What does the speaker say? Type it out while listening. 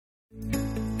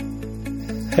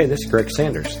Hey, this is Greg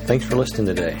Sanders. Thanks for listening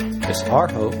today. It's our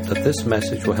hope that this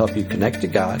message will help you connect to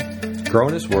God, grow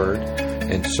in His Word,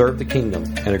 and serve the kingdom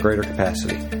in a greater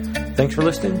capacity. Thanks for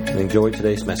listening and enjoy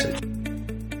today's message.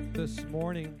 This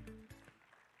morning,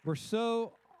 we're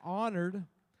so honored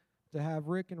to have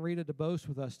Rick and Rita DuBose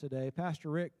with us today.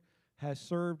 Pastor Rick has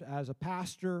served as a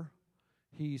pastor.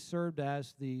 He served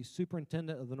as the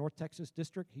superintendent of the North Texas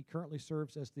District. He currently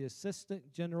serves as the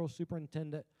Assistant General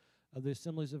Superintendent of the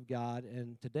Assemblies of God,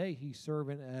 and today he's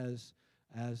serving as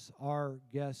our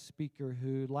guest speaker,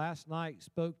 who last night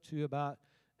spoke to about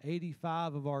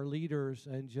 85 of our leaders,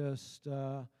 and just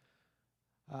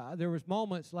there was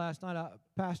moments last night,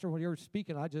 Pastor, when you were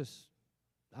speaking, I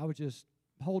was just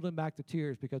holding back the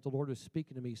tears because the Lord was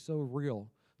speaking to me so real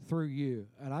through you,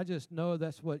 and I just know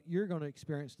that's what you're going to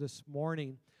experience this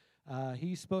morning.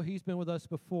 He's been with us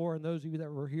before, and those of you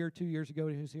that were here 2 years ago,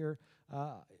 who's here,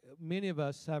 many of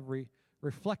us have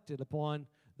reflected upon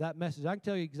that message. I can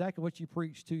tell you exactly what you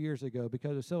preached 2 years ago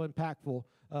because it's so impactful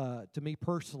to me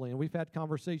personally, and we've had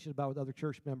conversations about it with other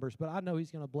church members, but I know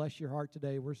he's going to bless your heart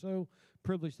today. We're so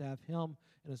privileged to have him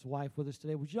and his wife with us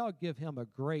today. Would y'all give him a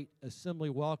great assembly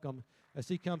welcome as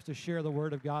he comes to share the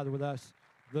Word of God with us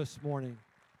this morning.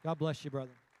 God bless you,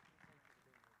 brother.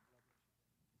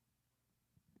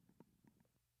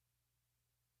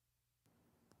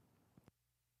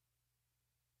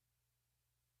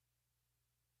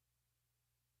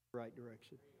 Right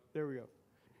direction. There we go.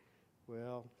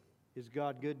 Well, is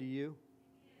God good to you?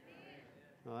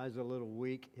 Oh, I was a little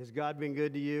weak. Has God been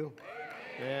good to you?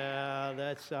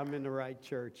 Yeah, I'm in the right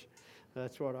church.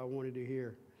 That's what I wanted to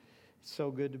hear. It's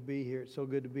so good to be here. It's so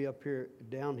good to be up here,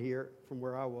 down here from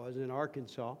where I was in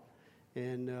Arkansas,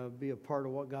 and be a part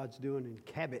of what God's doing in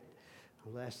Cabot.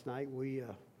 Last night we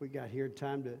got here in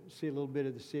time to see a little bit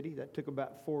of the city. That took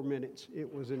about 4 minutes.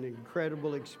 It was an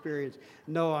incredible experience.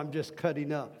 No, I'm just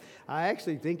cutting up. I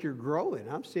actually think you're growing.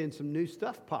 I'm seeing some new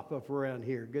stuff pop up around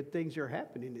here. Good things are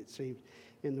happening, it seems,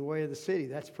 in the way of the city.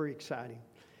 That's pretty exciting.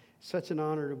 Such an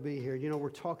honor to be here. You know, we're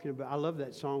talking about, I love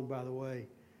that song, by the way,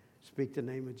 Speak the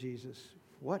Name of Jesus.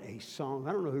 What a song.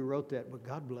 I don't know who wrote that, but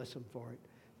God bless him for it.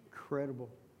 Incredible,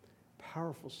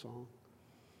 powerful song.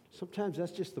 Sometimes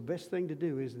that's just the best thing to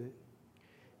do, isn't it?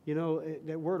 You know,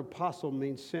 that word apostle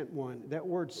means sent one. That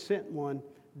word sent one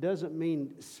doesn't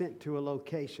mean sent to a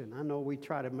location. I know we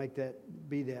try to make that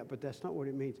be that, but that's not what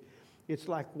it means. It's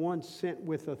like one sent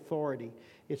with authority.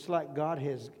 It's like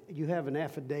you have an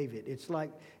affidavit. It's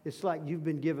like you've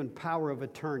been given power of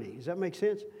attorney. Does that make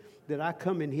sense? That I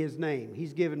come in His name.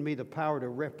 He's given me the power to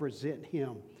represent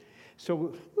Him.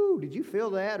 So, did you feel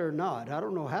that or not? I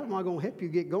don't know. How am I going to help you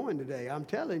get going today? I'm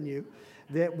telling you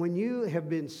that when you have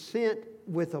been sent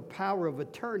with a power of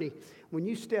attorney, when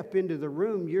you step into the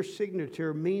room, your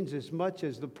signature means as much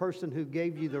as the person who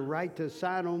gave you the right to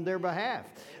sign on their behalf.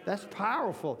 That's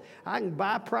powerful. I can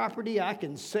buy property. I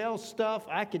can sell stuff.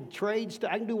 I can trade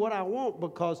stuff. I can do what I want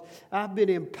because I've been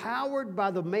empowered by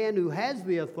the man who has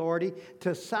the authority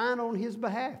to sign on his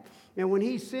behalf. And when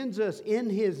He sends us in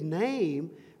His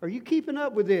name, are you keeping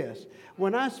up with this?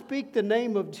 When I speak the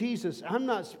name of Jesus, I'm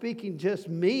not speaking just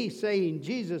me saying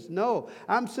Jesus. No,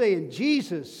 I'm saying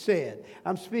Jesus said.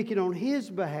 I'm speaking on His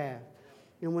behalf.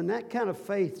 And when that kind of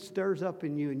faith stirs up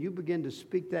in you and you begin to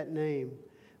speak that name,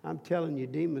 I'm telling you,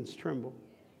 demons tremble.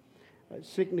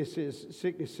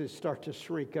 Sicknesses start to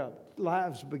shrink up.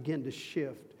 Lives begin to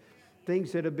shift.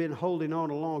 Things that have been holding on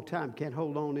a long time can't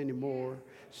hold on anymore.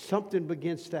 Something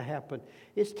begins to happen.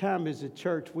 It's time as a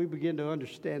church we begin to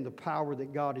understand the power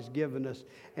that God has given us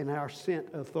and our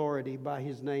sent authority by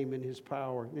His name and His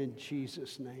power. In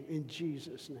Jesus' name. In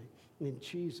Jesus' name. In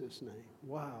Jesus' name.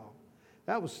 Wow.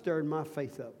 That was stirring my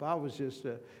faith up. I was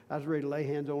ready to lay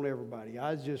hands on everybody.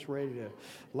 I was just ready to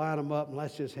line them up and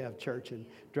let's just have church and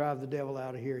drive the devil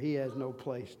out of here. He has no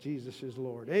place. Jesus is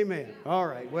Lord. Amen. All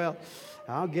right. Well,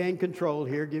 I'll gain control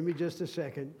here. Give me just a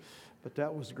second. But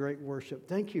that was great worship.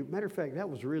 Thank you. Matter of fact, that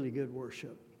was really good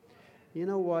worship. You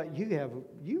know what?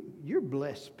 You're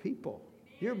blessed people.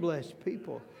 You're blessed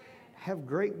people. Have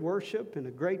great worship and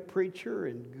a great preacher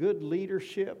and good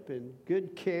leadership and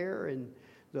good care and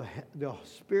the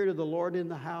Spirit of the Lord in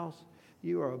the house.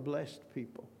 You are a blessed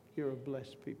people. You're a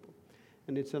blessed people.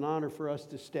 And it's an honor for us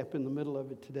to step in the middle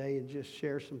of it today and just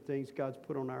share some things God's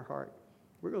put on our heart.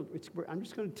 I'm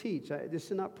just going to teach. This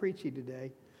is not preachy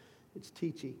today. It's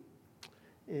teachy.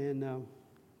 And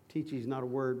teachy is not a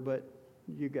word, but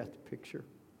you got the picture.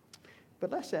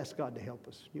 But let's ask God to help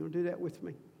us. You want to do that with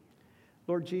me?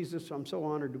 Lord Jesus, I'm so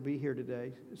honored to be here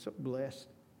today. So blessed.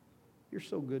 You're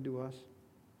so good to us.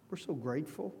 We're so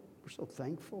grateful. We're so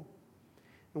thankful.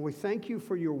 And we thank you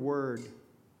for your word.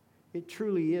 It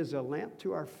truly is a lamp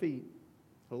to our feet,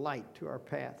 a light to our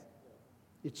path.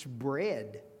 It's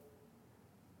bread,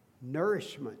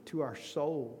 nourishment to our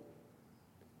soul.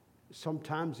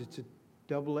 Sometimes it's a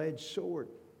double-edged sword.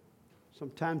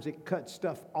 Sometimes it cuts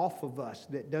stuff off of us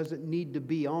that doesn't need to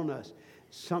be on us.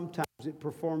 Sometimes it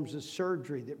performs a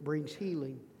surgery that brings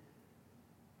healing.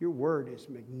 Your word is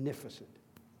magnificent.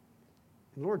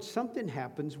 And Lord, something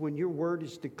happens when your word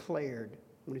is declared,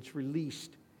 when it's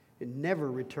released. It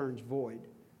never returns void.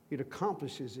 It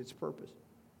accomplishes its purpose.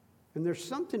 And there's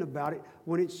something about it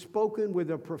when it's spoken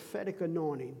with a prophetic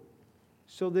anointing,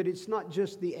 so that it's not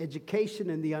just the education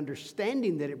and the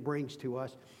understanding that it brings to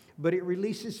us, but it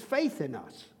releases faith in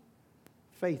us.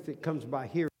 Faith that comes by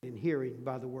hearing, and hearing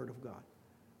by the word of God.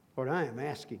 Lord, I am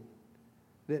asking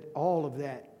that all of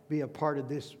that be a part of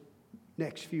this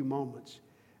next few moments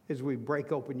as we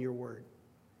break open your word.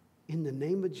 In the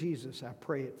name of Jesus, I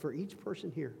pray it for each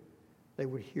person here. They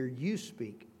would hear you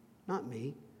speak, not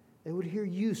me. They would hear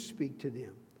you speak to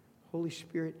them. Holy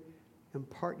Spirit,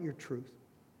 impart your truth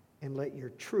and let your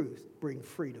truth bring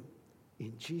freedom.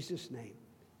 In Jesus' name,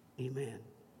 amen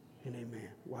and amen.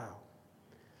 Wow.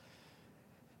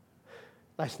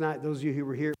 Last night, those of you who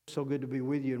were here, it was so good to be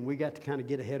with you, and we got to kind of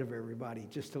get ahead of everybody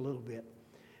just a little bit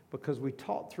because we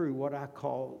taught through what I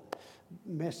call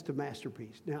Mess to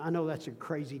Masterpiece. Now, I know that's a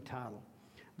crazy title,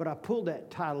 but I pulled that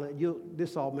title.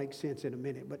 This all makes sense in a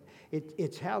minute, but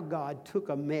it's how God took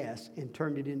a mess and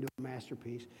turned it into a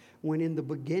masterpiece. When in the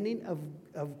beginning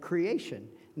of creation,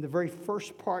 in the very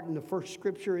first part, in the first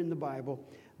scripture in the Bible,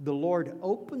 the Lord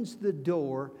opens the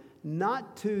door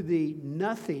not to the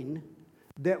nothing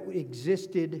that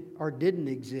existed or didn't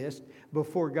exist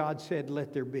before God said,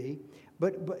 let there be.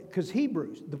 But because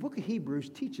the book of Hebrews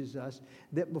teaches us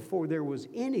that before there was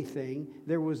anything,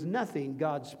 there was nothing.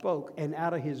 God spoke, and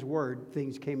out of his word,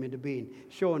 things came into being,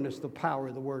 showing us the power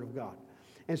of the word of God.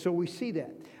 And so we see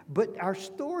that. But our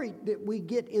story that we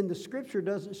get in the scripture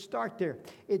doesn't start there.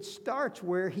 It starts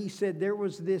where he said there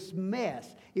was this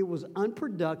mess. It was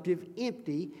unproductive,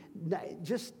 empty,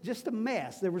 just a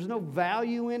mess. There was no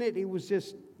value in it. It was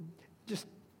just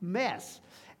mess.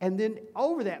 And then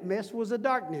over that mess was a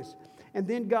darkness. And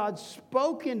then God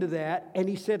spoke into that, and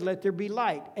he said, let there be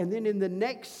light. And then in the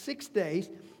next 6 days,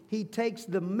 he takes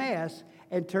the mess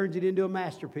and turns it into a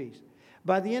masterpiece.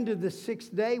 By the end of the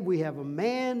 6th day, we have a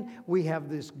man, we have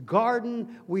this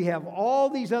garden, we have all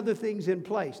these other things in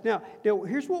place. Now,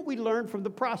 here's what we learned from the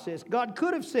process. God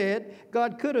could have said,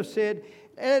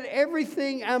 let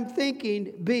everything I'm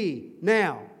thinking be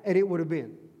now, and it would have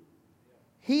been.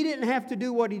 He didn't have to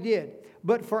do what he did.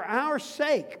 But for our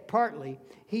sake, partly,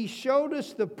 he showed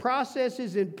us the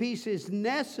processes and pieces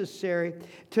necessary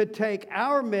to take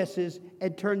our messes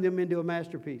and turn them into a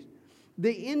masterpiece.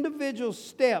 The individual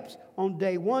steps on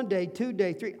day 1, day 2,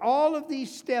 day 3, all of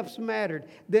these steps mattered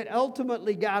that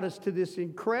ultimately got us to this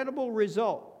incredible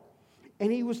result.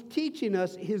 And he was teaching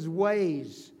us his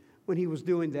ways when he was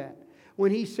doing that.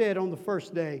 When he said on the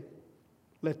first day,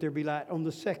 let there be light, on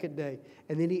the second day,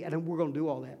 and then we're going to do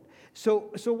all that.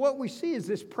 So what we see is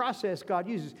this process God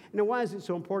uses. Now, why is it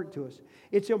so important to us?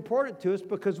 It's important to us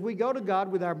because we go to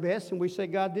God with our mess and we say,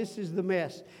 God, this is the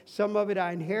mess. Some of it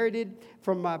I inherited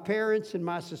from my parents and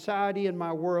my society and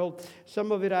my world.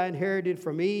 Some of it I inherited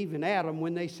from Eve and Adam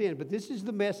when they sinned. But this is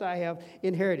the mess I have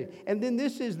inherited. And then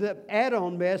this is the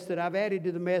add-on mess that I've added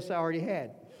to the mess I already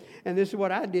had. And this is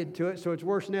what I did to it, so it's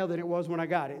worse now than it was when I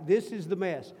got it. This is the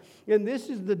mess. And this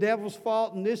is the devil's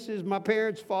fault, and this is my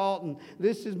parents' fault, and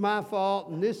this is my fault,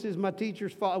 and this is my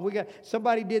teacher's fault.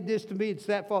 Somebody did this to me, it's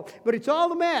that fault. But it's all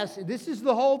the mess. This is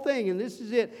the whole thing, and this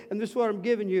is it. And this is what I'm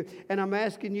giving you, and I'm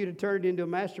asking you to turn it into a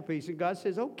masterpiece. And God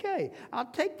says, okay,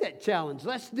 I'll take that challenge.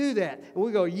 Let's do that. And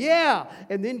we go, yeah.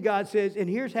 And then God says, and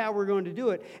here's how we're going to do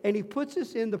it. And he puts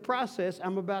us in the process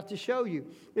I'm about to show you.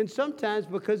 And sometimes,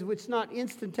 because it's not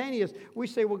instantaneous, we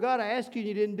say, well, God, I asked you and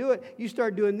you didn't do it. You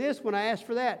started doing this when I asked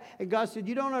for that. And God said,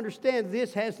 you don't understand.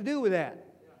 This has to do with that.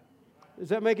 Does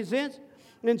that make sense?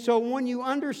 And so when you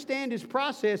understand his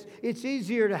process, it's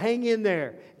easier to hang in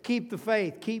there, keep the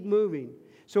faith, keep moving.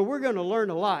 So we're going to learn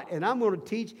a lot. And I'm going to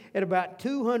teach at about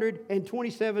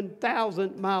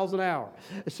 227,000 miles an hour.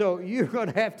 So you're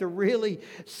going to have to really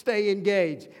stay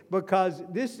engaged because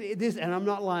this, and I'm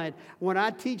not lying, when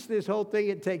I teach this whole thing,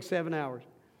 it takes 7 hours.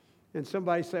 And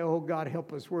somebody say, oh, God,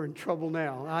 help us. We're in trouble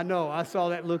now. I know. I saw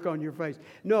that look on your face.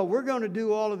 No, we're going to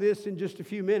do all of this in just a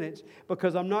few minutes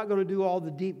because I'm not going to do all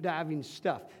the deep diving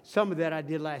stuff. Some of that I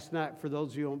did last night for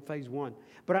those of you on phase 1.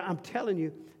 But I'm telling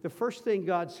you, the first thing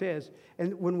God says,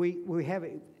 and when we have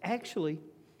it, actually,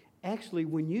 Actually,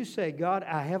 when you say, God,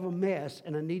 I have a mess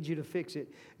and I need you to fix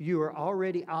it, you are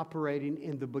already operating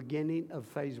in the beginning of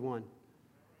phase 1.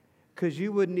 Because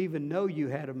you wouldn't even know you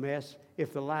had a mess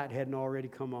if the light hadn't already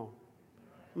come on.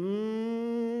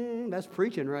 That's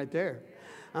preaching right there.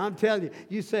 I'm telling you,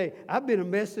 you say, I've been a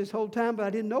mess this whole time, but I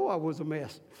didn't know I was a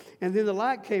mess. And then the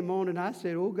light came on and I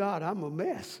said, oh God, I'm a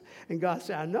mess. And God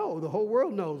said, I know, the whole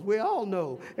world knows. We all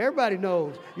know. Everybody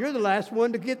knows. You're the last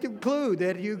one to get the clue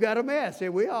that you got a mess.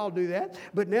 And we all do that.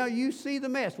 But now you see the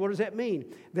mess. What does that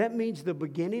mean? That means the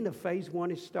beginning of phase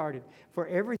 1 is started. For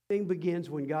everything begins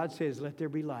when God says, let there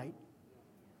be light.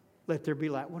 Let there be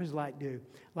light. What does light do?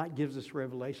 Light gives us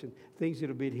revelation. Things that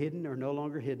have been hidden are no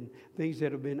longer hidden. Things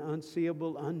that have been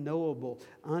unseeable, unknowable,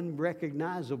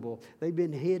 unrecognizable. They've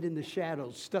been hid in the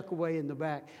shadows, stuck away in the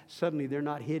back. Suddenly they're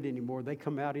not hid anymore. They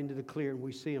come out into the clear and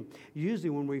we see them.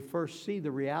 Usually when we first see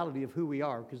the reality of who we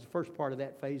are, because the first part of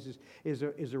that phase is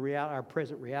our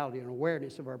present reality, an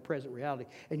awareness of our present reality.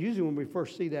 And usually when we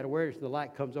first see that awareness, the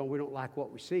light comes on, we don't like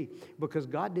what we see. Because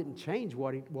God didn't change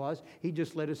what it was. He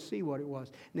just let us see what it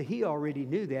was. Now, He already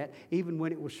knew that. Even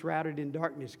when it was shrouded in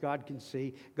darkness, God can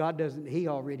see. He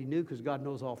already knew because God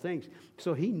knows all things.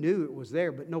 So He knew it was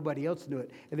there, but nobody else knew it.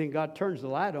 And then God turns the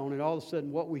light on, and all of a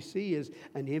sudden what we see is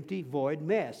an empty, void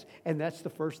mess. And that's the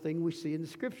first thing we see in the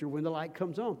Scripture when the light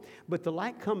comes on. But the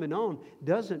light coming on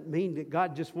doesn't mean that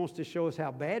God just wants to show us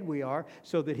how bad we are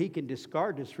so that He can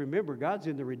discard us. Remember, God's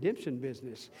in the redemption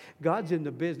business. God's in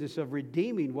the business of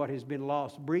redeeming what has been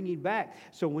lost, bringing back.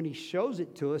 So when He shows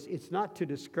it to us, it's not to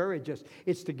discourage us.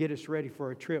 It's to get us ready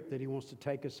for a trip that He wants to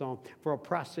take us on, for a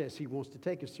process He wants to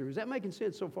take us through. Is that making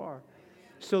sense so far?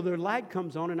 So the light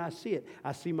comes on and I see it.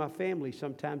 I see my family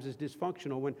sometimes as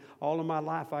dysfunctional when all of my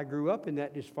life I grew up in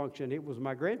that dysfunction. It was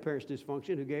my grandparents'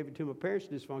 dysfunction who gave it to my parents'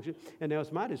 dysfunction, and now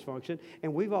it's my dysfunction.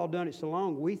 And we've all done it so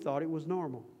long, we thought it was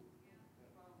normal.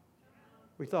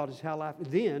 We thought it's how life.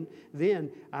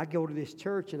 Then I go to this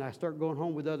church and I start going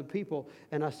home with other people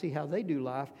and I see how they do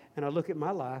life, and I look at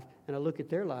my life and I look at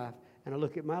their life and I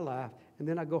look at my life, and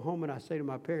then I go home and I say to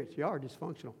my parents, "You are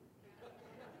dysfunctional."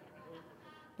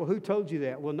 Well, who told you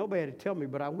that? Well, nobody had to tell me,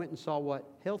 but I went and saw what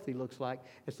healthy looks like,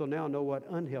 and so now I know what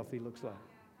unhealthy looks like.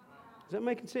 Is that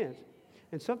making sense?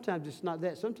 And sometimes it's not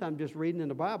that. Sometimes just reading in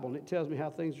the Bible, and it tells me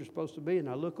how things are supposed to be, and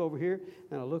I look over here,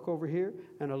 and I look over here,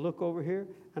 and I look over here,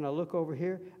 and I look over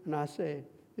here, and I say,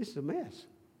 this is a mess.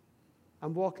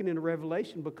 I'm walking in a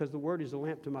revelation because the Word is a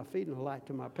lamp to my feet and a light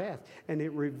to my path. And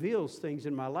it reveals things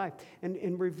in my life.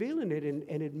 And revealing it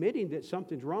and admitting that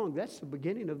something's wrong, that's the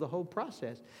beginning of the whole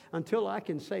process. Until I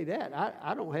can say that,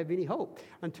 I don't have any hope.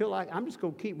 Until I'm just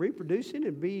going to keep reproducing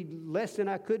and be less than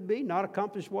I could be, not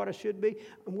accomplish what I should be.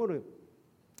 I'm going to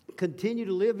continue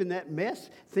to live in that mess,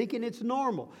 thinking it's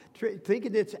normal,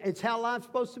 thinking it's how life's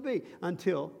supposed to be,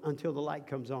 until the light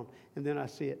comes on, and then I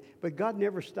see it. But God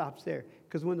never stops there,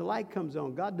 because when the light comes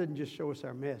on, God doesn't just show us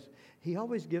our mess. He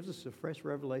always gives us a fresh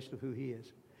revelation of who He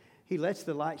is. He lets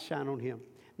the light shine on Him.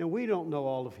 Now, we don't know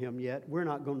all of Him yet. We're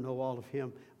not going to know all of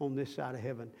Him on this side of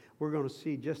heaven. We're going to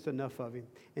see just enough of Him,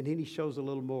 and then He shows a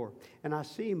little more. And I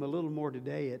see Him a little more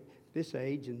today at this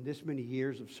age and this many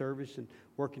years of service and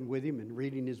working with Him and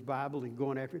reading His Bible and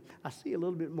going after Him. I see a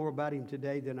little bit more about Him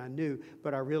today than I knew,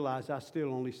 but I realize I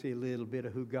still only see a little bit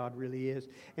of who God really is.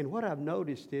 And what I've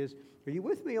noticed is, are you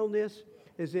with me on this?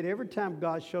 Is that every time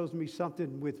God shows me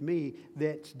something with me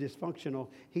that's dysfunctional,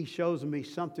 He shows me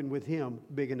something with Him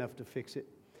big enough to fix it.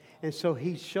 And so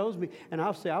He shows me, and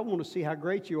I'll say, I want to see how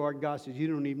great you are. And God says, you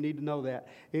don't even need to know that.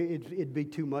 It'd be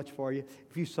too much for you.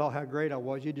 If you saw how great I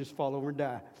was, you'd just fall over and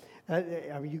die.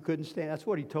 I mean, you couldn't stand. That's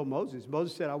what He told Moses.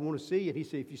 Moses said, I want to see you. And He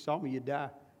said, if you saw me, you'd die.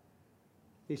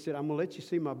 He said, I'm going to let you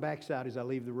see my backside as I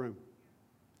leave the room.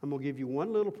 I'm going to give you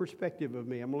one little perspective of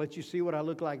me. I'm going to let you see what I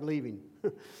look like leaving.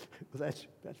 Well, that's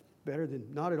better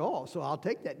than not at all. So I'll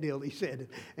take that deal, He said.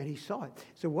 And He saw it.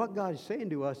 So what God is saying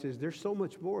to us is there's so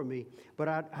much more of me, but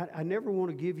I never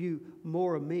want to give you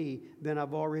more of me than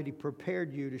I've already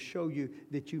prepared you to show you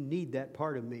that you need that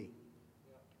part of me.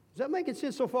 Is that making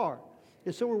sense so far?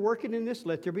 And so we're working in this.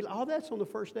 Let there be. All that's on the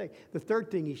first day. The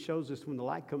third thing He shows us when the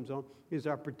light comes on is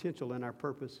our potential and our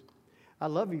purpose. I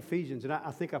love Ephesians, and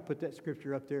I think I put that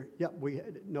scripture up there. Yep,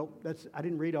 I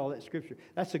didn't read all that scripture.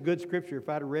 That's a good scripture. If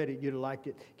I'd have read it, you'd have liked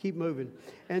it. Keep moving.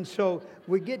 And so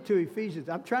we get to Ephesians.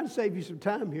 I'm trying to save you some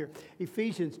time here.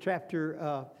 Ephesians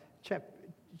chapter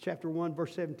 1,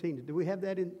 verse 17. Do we have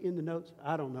that in the notes?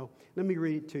 I don't know. Let me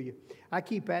read it to you. I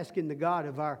keep asking the God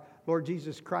of our Lord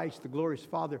Jesus Christ, the glorious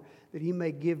Father, that He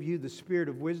may give you the spirit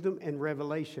of wisdom and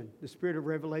revelation. The spirit of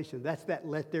revelation. That's that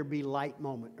let there be light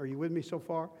moment. Are you with me so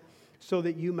far? So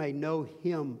that you may know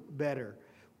Him better.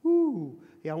 Ooh,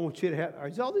 yeah, I want you to have,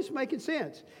 is all this making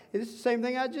sense? And it's the same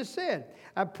thing I just said.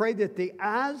 I pray that the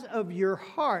eyes of your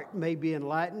heart may be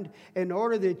enlightened in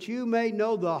order that you may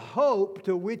know the hope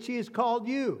to which He has called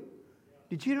you.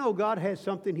 Did you know God has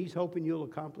something He's hoping you'll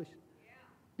accomplish?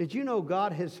 Did you know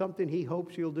God has something He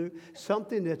hopes you'll do?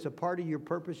 Something that's a part of your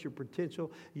purpose, your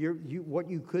potential, what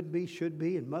you could be, should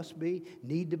be, and must be,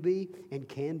 need to be, and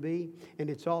can be. And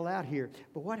it's all out here.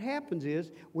 But what happens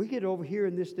is we get over here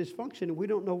in this dysfunction and we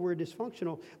don't know we're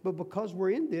dysfunctional. But because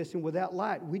we're in this and without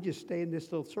light, we just stay in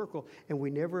this little circle and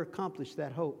we never accomplish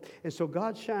that hope. And so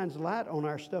God shines light on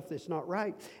our stuff that's not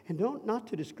right. And not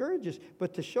to discourage us,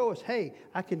 but to show us, hey,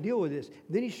 I can deal with this.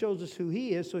 Then He shows us who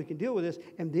He is so He can deal with this.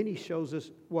 And then He shows us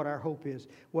what our hope is,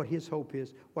 what His hope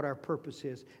is, what our purpose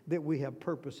is, that we have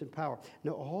purpose and power.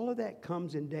 Now, all of that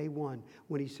comes in day one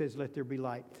when He says, let there be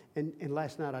light. And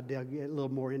last night I dug a little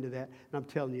more into that, and I'm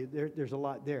telling you, there's a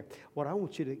lot there. What I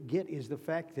want you to get is the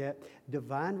fact that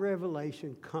divine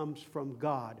revelation comes from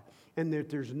God, and that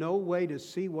there's no way to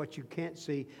see what you can't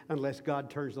see unless God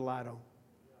turns the light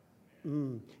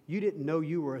on. You didn't know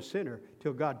you were a sinner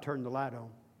till God turned the light on.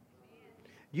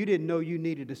 You didn't know you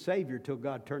needed a Savior till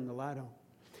God turned the light on.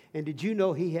 And did you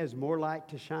know He has more light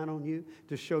to shine on you,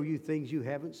 to show you things you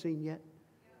haven't seen yet?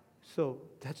 So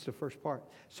that's the first part.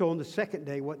 So on the second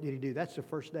day, what did He do? That's the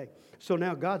first day. So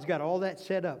now God's got all that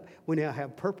set up. We now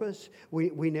have purpose.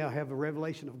 We now have a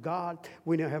revelation of God.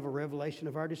 We now have a revelation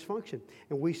of our dysfunction.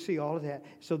 And we see all of that.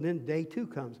 So then day 2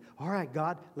 comes. All right,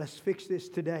 God, let's fix this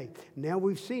today. Now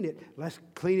we've seen it. Let's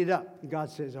clean it up. And God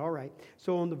says, all right.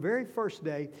 So on the very first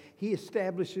day, He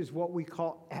establishes what we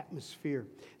call atmosphere.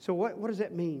 So what does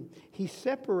that mean? He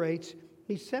separates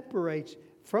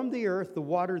from the earth, the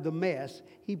water, the mess.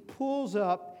 He pulls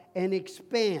up an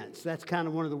expanse. That's kind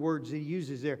of one of the words He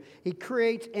uses there. He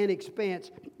creates an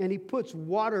expanse, and He puts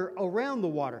water around the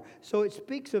water. So it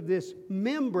speaks of this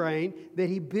membrane that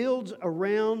He builds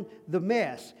around the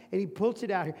mess, and He puts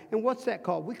it out here. And what's that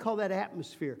called? We call that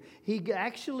atmosphere. He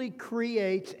actually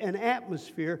creates an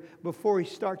atmosphere before He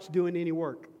starts doing any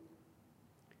work.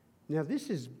 Now, this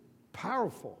is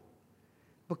powerful.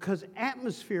 Because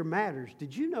atmosphere matters.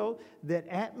 Did you know that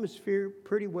atmosphere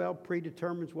pretty well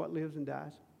predetermines what lives and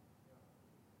dies?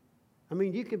 I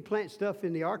mean, you can plant stuff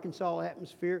in the Arkansas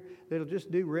atmosphere that'll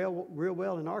just do real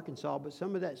well in Arkansas, but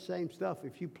some of that same stuff,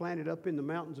 if you plant it up in the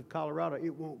mountains of Colorado,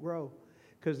 it won't grow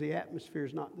because the atmosphere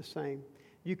is not the same.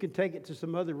 You can take it to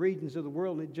some other regions of the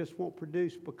world and it just won't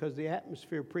produce because the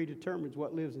atmosphere predetermines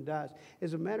what lives and dies.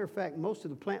 As a matter of fact, most of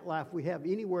the plant life we have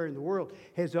anywhere in the world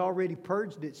has already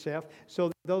purged itself, so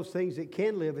that those things that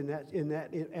can live in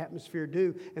that atmosphere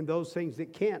do, and those things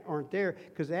that can't aren't there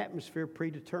because the atmosphere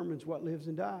predetermines what lives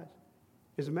and dies.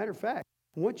 As a matter of fact,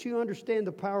 once you understand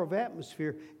the power of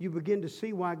atmosphere, you begin to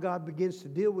see why God begins to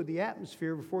deal with the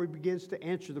atmosphere before He begins to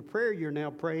answer the prayer you're now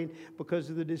praying because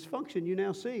of the dysfunction you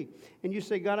now see. And you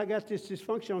say, God, I got this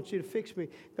dysfunction. I want you to fix me.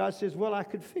 God says, well, I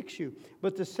could fix you.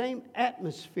 But the same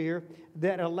atmosphere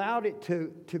that allowed it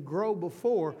to grow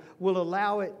before will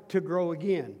allow it to grow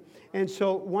again. And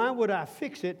so why would I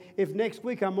fix it if next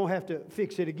week I'm going to have to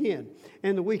fix it again?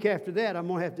 And the week after that, I'm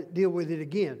going to have to deal with it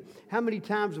again. How many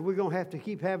times are we going to have to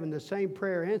keep having the same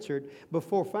prayer answered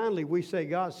before finally we say,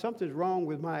 God, something's wrong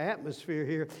with my atmosphere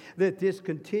here, that this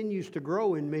continues to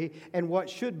grow in me, and what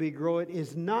should be growing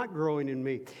is not growing in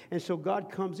me. And so God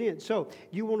comes in. So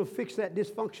you want to fix that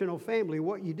dysfunctional family.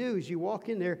 What you do is you walk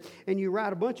in there and you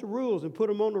write a bunch of rules and put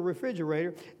them on the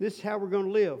refrigerator. This is how we're going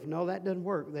to live. No, that doesn't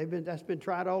work. That's been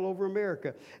tried all over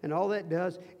America. And all that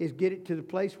does is get it to the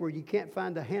place where you can't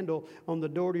find the handle on the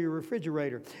door to your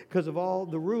refrigerator because of all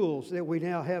the rules that we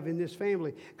now have in this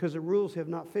family, because the rules have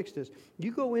not fixed us.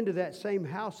 You go into that same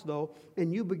house, though,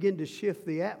 and you begin to shift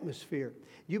the atmosphere.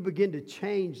 You begin to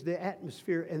change the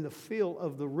atmosphere and the feel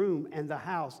of the room and the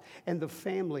house and the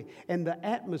family. And the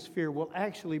atmosphere will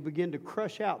actually begin to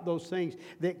crush out those things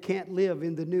that can't live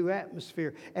in the new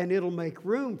atmosphere. And it'll make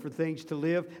room for things to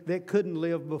live that couldn't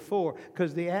live before,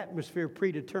 because the atmosphere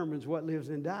predetermines what lives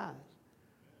and dies.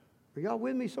 Are y'all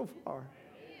with me so far?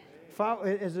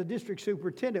 As a district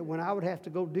superintendent, when I would have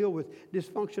to go deal with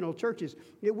dysfunctional churches,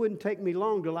 it wouldn't take me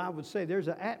long till I would say, there's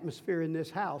an atmosphere in this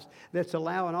house that's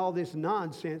allowing all this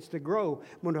nonsense to grow.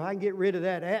 When I can get rid of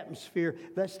that atmosphere,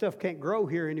 that stuff can't grow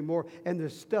here anymore, and the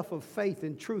stuff of faith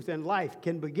and truth and life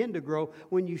can begin to grow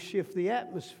when you shift the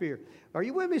atmosphere. Are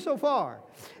you with me so far?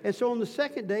 And so on the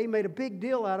second day, he made a big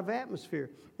deal out of atmosphere.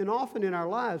 And often in our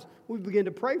lives, we begin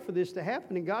to pray for this to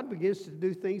happen, and God begins to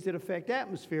do things that affect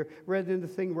atmosphere rather than the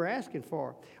thing we're asking asking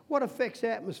for. What affects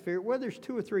atmosphere? Well, there's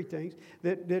 2 or 3 things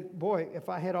that, boy, if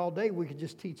I had all day, we could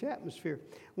just teach atmosphere.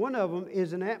 One of them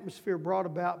is an atmosphere brought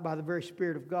about by the very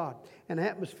Spirit of God, an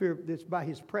atmosphere that's by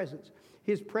His presence.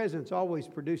 His presence always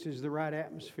produces the right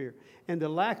atmosphere, and the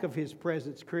lack of His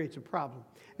presence creates a problem.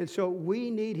 And so we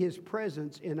need His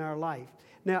presence in our life.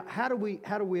 Now, how do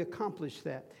we accomplish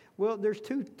that? Well, there's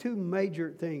two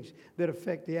major things that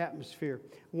affect the atmosphere.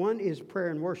 One is prayer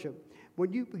and worship.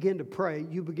 When you begin to pray,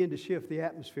 you begin to shift the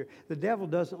atmosphere. The devil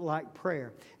doesn't like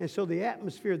prayer. And so the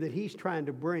atmosphere that he's trying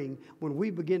to bring, when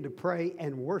we begin to pray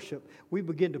and worship, we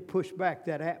begin to push back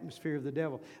that atmosphere of the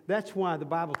devil. That's why the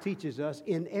Bible teaches us,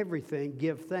 in everything,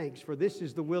 give thanks. For this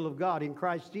is the will of God in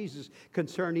Christ Jesus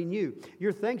concerning you.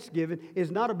 Your thanksgiving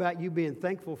is not about you being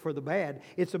thankful for the bad.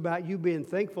 It's about you being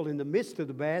thankful in the midst of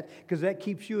the bad, because that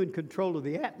keeps you in control of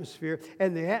the atmosphere,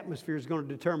 and the atmosphere is going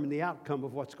to determine the outcome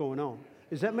of what's going on.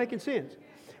 Is that making sense?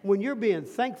 When you're being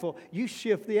thankful, you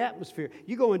shift the atmosphere.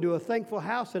 You go into a thankful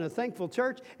house and a thankful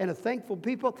church and a thankful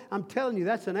people. I'm telling you,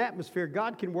 that's an atmosphere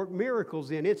God can work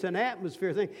miracles in. It's an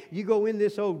atmosphere thing. You go in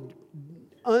this old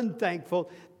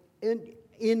unthankful,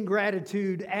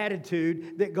 ingratitude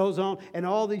attitude that goes on, and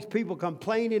all these people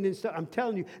complaining and stuff. I'm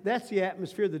telling you, that's the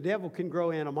atmosphere. The devil can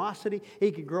grow animosity.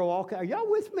 He can grow all kinds. Are y'all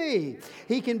with me?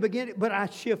 He can begin, but I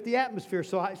shift the atmosphere.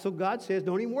 So God says,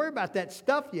 don't even worry about that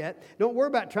stuff yet. Don't worry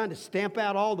about trying to stamp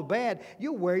out all the bad.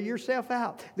 You'll wear yourself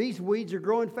out. These weeds are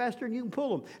growing faster than you can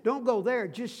pull them. Don't go there.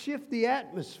 Just shift the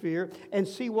atmosphere and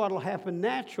see what will happen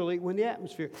naturally when the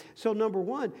atmosphere. So number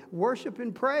one, worship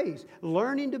and praise.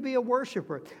 Learning to be a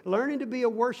worshiper. Learning to be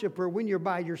a worshiper when you're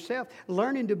by yourself,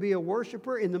 learning to be a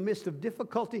worshiper in the midst of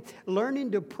difficulty, learning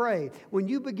to pray. When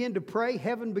you begin to pray,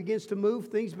 heaven begins to move,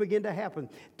 things begin to happen.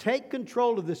 Take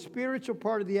control of the spiritual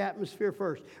part of the atmosphere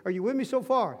first. Are you with me so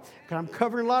far? I'm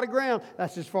covering a lot of ground.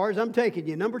 That's as far as I'm taking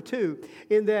you. Number two,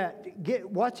 in that,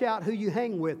 watch out who you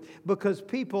hang with, because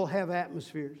people have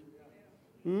atmospheres.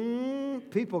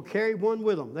 People carry one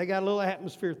with them. They got a little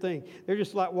atmosphere thing. They're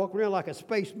just like walking around like a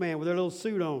spaceman with their little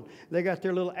suit on. They got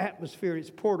their little atmosphere.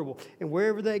 It's portable. And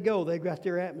wherever they go, they've got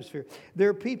their atmosphere. There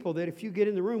are people that if you get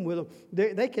in the room with them,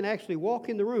 they can actually walk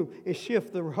in the room and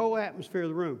shift the whole atmosphere of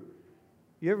the room.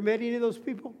 You ever met any of those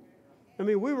people? I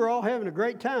mean, we were all having a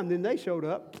great time. Then they showed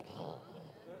up.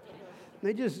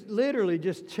 They just literally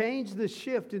just changed the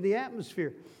shift in the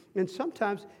atmosphere. And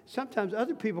sometimes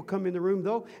other people come in the room,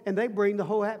 though, and they bring the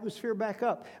whole atmosphere back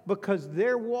up, because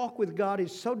their walk with God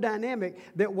is so dynamic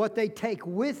that what they take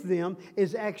with them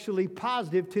is actually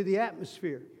positive to the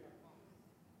atmosphere.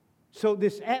 So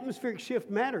this atmospheric shift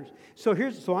matters. So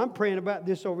I'm praying about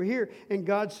this over here, and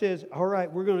God says, all right,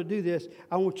 we're going to do this.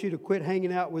 I want you to quit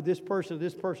hanging out with this person,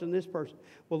 this person, this person.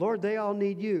 Well, Lord, they all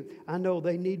need you. I know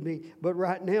they need me. But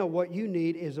right now, what you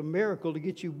need is a miracle to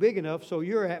get you big enough so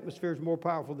your atmosphere is more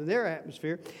powerful than their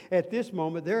atmosphere. At this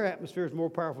moment, their atmosphere is more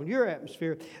powerful than your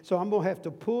atmosphere. So I'm going to have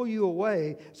to pull you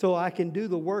away so I can do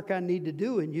the work I need to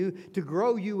do in you to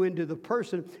grow you into the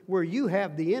person where you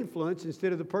have the influence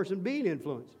instead of the person being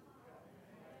influenced.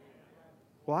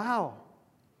 Wow.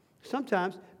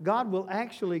 Sometimes God will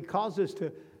actually cause us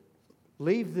to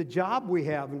leave the job we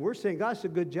have. And we're saying, God, it's a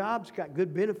good job. It's got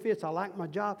good benefits. I like my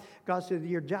job. God said,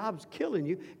 your job's killing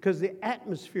you because the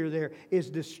atmosphere there is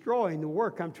destroying the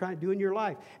work I'm trying to do in your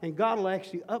life. And God will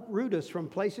actually uproot us from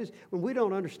places when we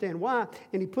don't understand why.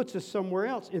 And He puts us somewhere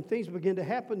else, and things begin to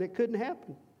happen that couldn't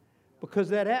happen. Because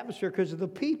of that atmosphere, because of the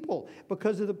people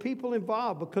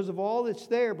involved, because of all that's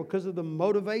there, because of the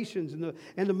motivations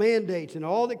and the mandates and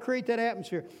all that create that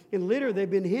atmosphere. And literally, they've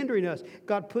been hindering us.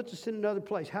 God puts us in another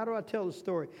place. How do I tell the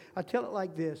story? I tell it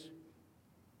like this.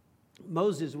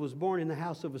 Moses was born in the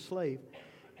house of a slave.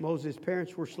 Moses'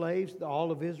 parents were slaves. All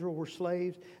of Israel were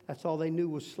slaves. That's all they knew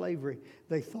was slavery.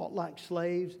 They thought like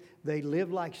slaves. They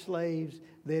lived like slaves.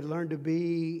 They learned to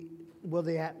be,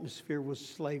 the atmosphere was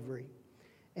slavery.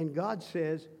 And God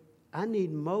says, I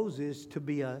need Moses to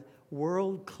be a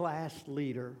world-class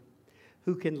leader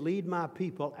who can lead my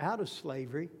people out of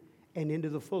slavery and into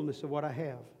the fullness of what I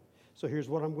have. So here's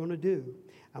what I'm going to do.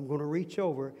 I'm going to reach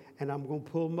over and I'm going to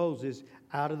pull Moses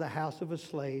out of the house of a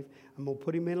slave. I'm going to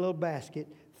put him in a little basket,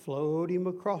 float him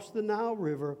across the Nile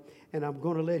River, and I'm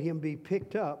going to let him be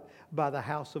picked up by the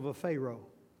house of a Pharaoh.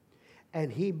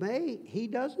 And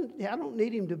I don't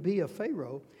need him to be a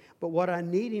Pharaoh, but what I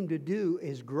need him to do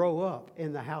is grow up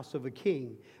in the house of a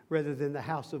king rather than the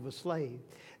house of a slave.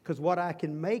 Because what I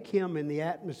can make him in the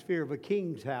atmosphere of a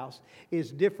king's house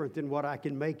is different than what I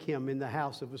can make him in the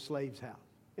house of a slave's house,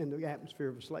 in the atmosphere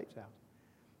of a slave's house.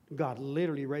 God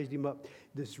literally raised him up.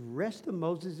 This rest of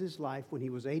Moses' life, when he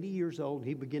was 80 years old,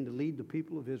 he began to lead the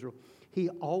people of Israel. He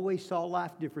always saw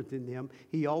life different than them.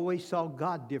 He always saw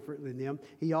God different than them.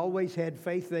 He always had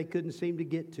faith they couldn't seem to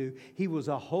get to. He was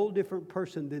a whole different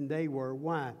person than they were.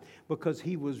 Why? Because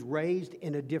he was raised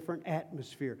in a different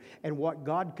atmosphere. And what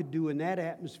God could do in that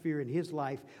atmosphere in his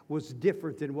life was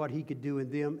different than what he could do in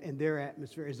them and their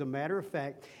atmosphere. As a matter of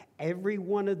fact, every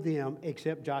one of them,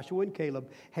 except Joshua and Caleb,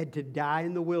 had to die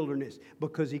in the wilderness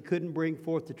because he couldn't bring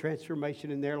forth the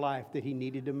transformation in their life that he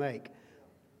needed to make.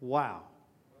 Wow.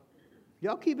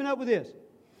 Y'all keeping up with this?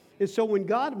 And so when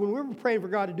we're praying for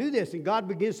God to do this, and God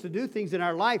begins to do things in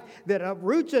our life that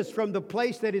uproots us from the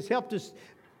place that has helped us,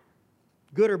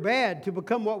 good or bad, to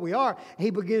become what we are,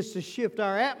 He begins to shift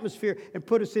our atmosphere and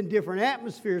put us in different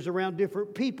atmospheres around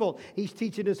different people. He's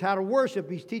teaching us how to worship.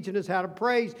 He's teaching us how to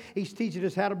praise. He's teaching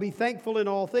us how to be thankful in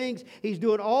all things. He's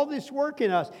doing all this work in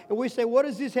us. And we say, what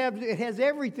does this have to do? It has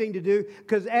everything to do,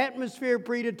 because atmosphere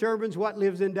predetermines what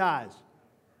lives and dies.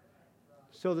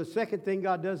 So the second thing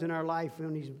God does in our life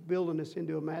when He's building us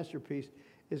into a masterpiece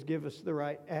is give us the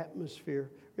right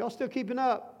atmosphere. Y'all still keeping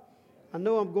up? I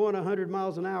know I'm going 100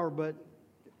 miles an hour, but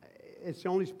it's the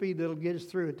only speed that'll get us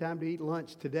through in time to eat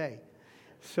lunch today.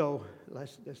 So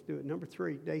let's do it. Number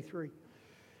 3, day 3.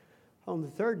 On the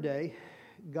third day,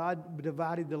 God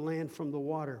divided the land from the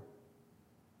water.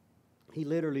 He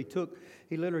literally took,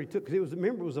 because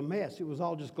it was a mess. It was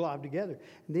all just globbed together.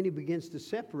 And then He begins to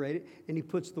separate it, and He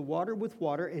puts the water with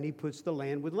water, and He puts the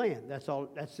land with land. That's all.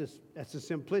 That's the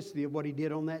simplicity of what He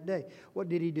did on that day. What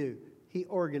did He do? He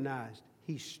organized.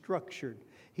 He structured.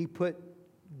 He put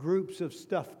groups of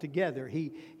stuff together.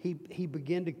 He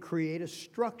began to create a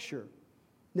structure.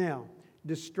 Now,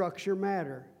 does structure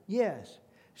matter? Yes,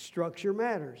 structure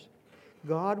matters.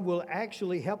 God will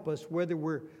actually help us whether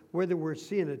we're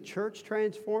seeing a church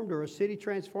transformed or a city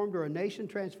transformed or a nation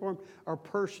transformed or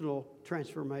personal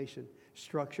transformation.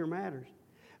 Structure matters.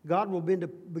 God will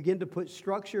begin to put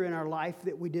structure in our life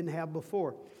that we didn't have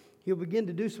before. He'll begin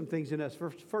to do some things in us.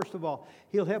 First of all,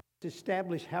 He'll help us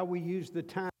establish how we use the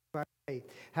time of our day,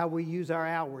 how we use our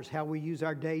hours, how we use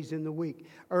our days in the week.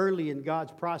 Early in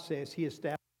God's process, He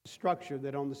established structure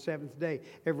that on the seventh day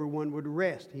everyone would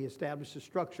rest. He established a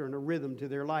structure and a rhythm to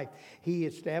their life. He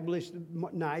established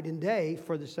night and day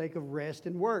for the sake of rest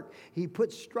and work. He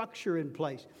put structure in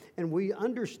place. And we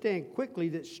understand quickly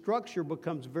that structure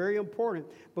becomes very important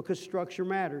because structure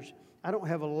matters. I don't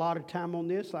have a lot of time on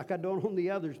this like I don't on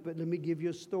the others, but let me give you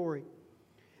a story.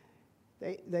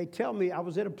 They tell me, I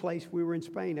was at a place, we were in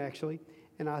Spain actually,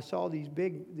 and I saw these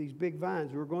big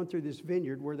vines. We were going through this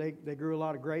vineyard where they grew a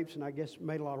lot of grapes and I guess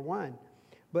made a lot of wine.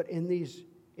 But in these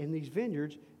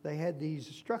vineyards, they had these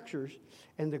structures,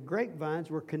 and the grapevines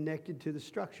were connected to the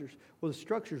structures. Well, the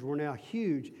structures were now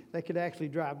huge. They could actually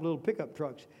drive little pickup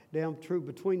trucks down through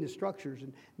between the structures,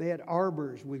 and they had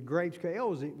arbors with grapes. It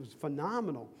was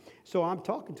phenomenal. So I'm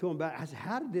talking to them about it. I said,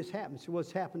 how did this happen? So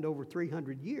what's happened over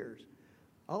 300 years?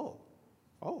 Oh.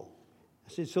 I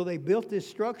said, so they built this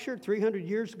structure 300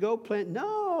 years ago?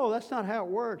 No, that's not how it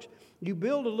works. You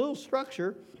build a little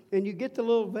structure, and you get the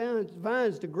little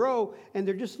vines to grow, and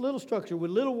they're just a little structure with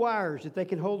little wires that they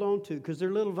can hold on to because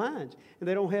they're little vines, and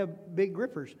they don't have big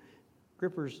grippers.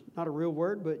 Grippers, not a real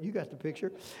word, but you got the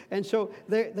picture. And so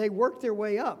they work their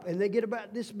way up, and they get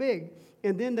about this big,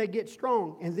 and then they get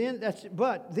strong, and then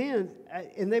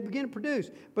and they begin to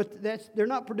produce. But they're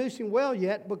not producing well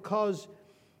yet because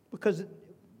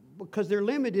they're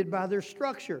limited by their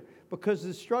structure. Because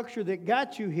the structure that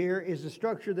got you here is the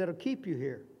structure that'll keep you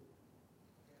here.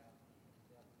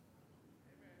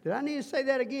 Did I need to say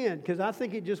that again? Because I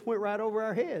think it just went right over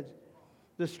our heads.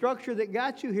 The structure that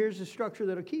got you here is the structure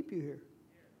that'll keep you here.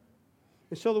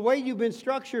 And so the way you've been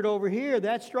structured over here,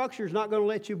 that structure is not going to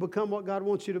let you become what God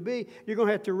wants you to be. You're going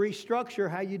to have to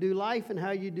restructure how you do life and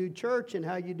how you do church and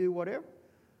how you do whatever.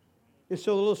 And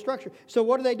so the little structure. So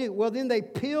what do? Well, then they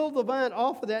peel the vine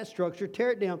off of that structure,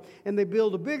 tear it down, and they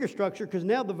build a bigger structure because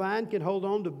now the vine can hold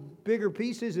on to bigger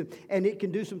pieces and it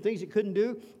can do some things it couldn't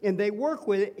do. And they work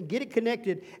with it and get it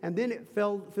connected, and then it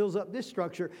fills up this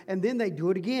structure. And then they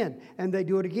do it again, and they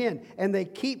do it again. And they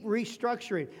keep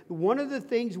restructuring. One of the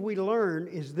things we learn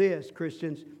is this,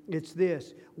 Christians. It's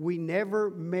this. We never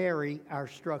marry our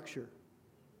structure.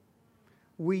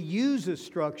 We use a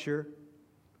structure.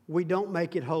 We don't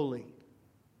make it holy.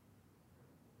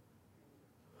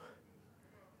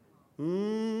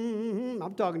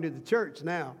 I'm talking to the church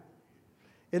now.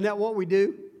 Isn't that what we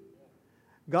do?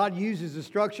 God uses a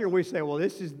structure and we say, well,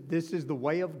 this is the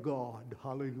way of God.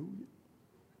 Hallelujah.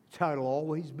 That's how it'll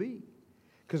always be.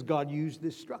 Because God used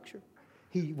this structure.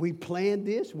 We planned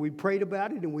this, we prayed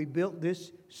about it, and we built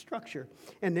this structure.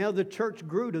 And now the church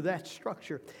grew to that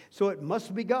structure. So it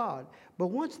must be God. But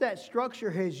once that structure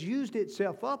has used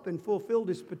itself up and fulfilled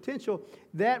its potential,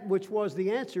 that which was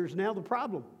the answer is now the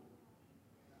problem.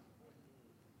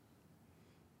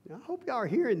 I hope y'all are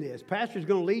hearing this. Pastor's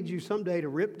going to lead you someday to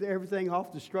rip everything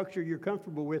off the structure you're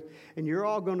comfortable with, and you're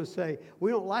all going to say, we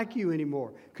don't like you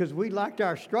anymore because we liked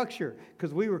our structure,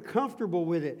 because we were comfortable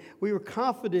with it. We were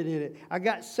confident in it. I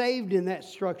got saved in that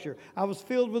structure. I was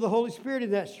filled with the Holy Spirit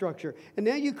in that structure. And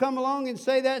now you come along and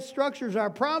say that structure is our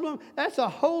problem. That's a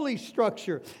holy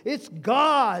structure. It's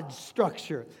God's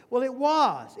structure. Well, it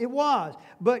was. It was.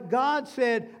 But God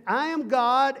said, I am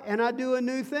God and I do a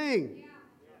new thing.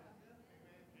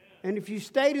 And if you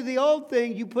stay to the old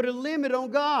thing, you put a limit on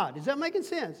God. Is that making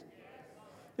sense?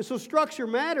 And so structure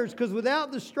matters, because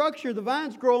without the structure, the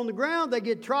vines grow on the ground, they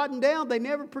get trodden down, they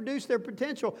never produce their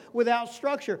potential without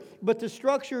structure. But the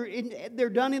structure, they're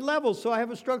done in levels. So I have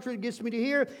a structure that gets me to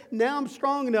here. Now I'm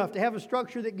strong enough to have a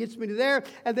structure that gets me to there.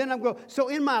 And then I'm going. So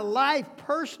in my life,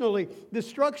 personally, the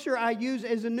structure I use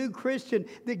as a new Christian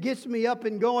that gets me up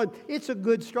and going, it's a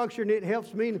good structure, and it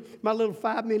helps me in my little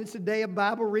 5 minutes a day of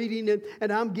Bible reading,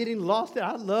 and I'm getting lost.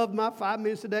 I love my 5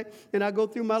 minutes a day. And I go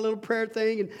through my little prayer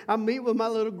thing, and I meet with my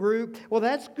little group. Well,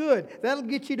 that's good. That'll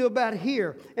get you to about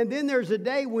here. And then there's a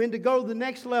day when to go to the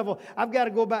next level, I've got to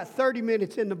go about 30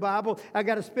 minutes in the Bible. I've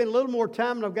got to spend a little more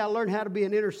time, and I've got to learn how to be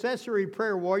an intercessory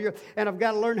prayer warrior, and I've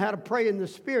got to learn how to pray in the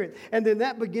Spirit. And then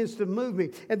that begins to move me.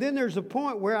 And then there's a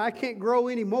point where I can't grow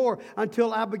anymore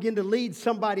until I begin to lead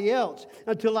somebody else,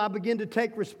 until I begin to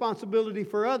take responsibility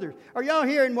for others. Are y'all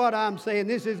hearing what I'm saying?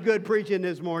 This is good preaching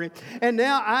this morning. And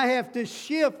now I have to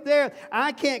shift there.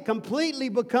 I can't completely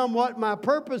become what my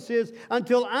purpose is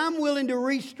until I'm willing to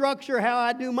restructure how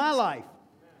I do my life.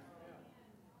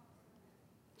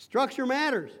 Structure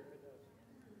matters.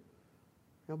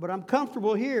 No, but I'm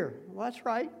comfortable here. Well, that's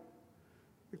right.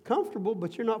 You're comfortable,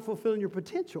 but you're not fulfilling your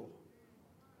potential.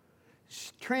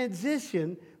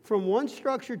 Transition from one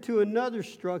structure to another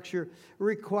structure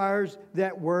requires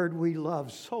that word we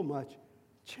love so much,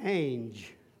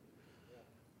 change.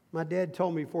 My dad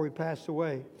told me before he passed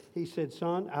away, he said,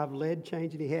 son, I've led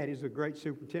change. And he's a great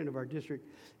superintendent of our district.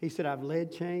 He said, I've led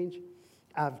change.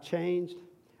 I've changed.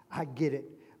 I get it.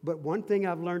 But one thing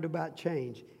I've learned about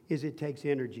change is it takes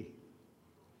energy.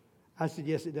 I said,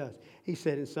 yes, it does. He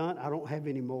said, and son, I don't have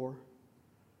any more.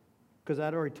 Because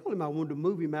I'd already told him I wanted to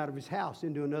move him out of his house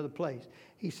into another place.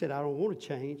 He said, I don't want to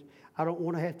change. I don't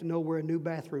want to have to know where a new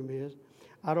bathroom is.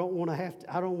 I don't want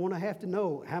to have to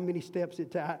know how many steps it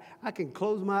takes. I can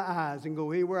close my eyes and go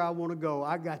anywhere I want to go.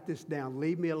 I got this down.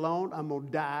 Leave me alone. I'm going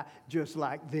to die just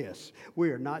like this.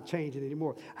 We are not changing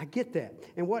anymore. I get that.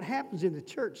 And what happens in the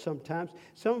church sometimes,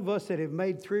 some of us that have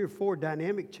made 3 or 4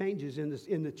 dynamic changes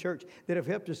in the church that have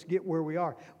helped us get where we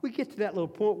are, we get to that little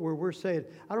point where we're saying,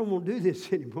 I don't want to do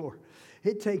this anymore.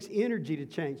 It takes energy to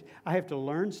change. I have to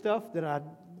learn stuff that I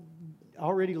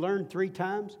already learned 3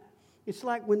 times. It's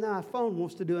like when the iPhone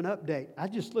wants to do an update. I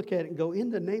just look at it and go, in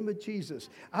the name of Jesus,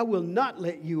 I will not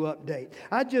let you update.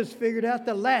 I just figured out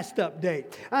the last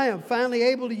update. I am finally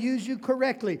able to use you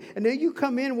correctly. And then you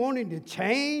come in wanting to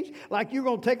change, like you're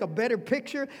going to take a better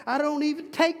picture. I don't even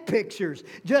take pictures.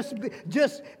 Just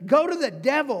go to the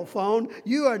devil, phone.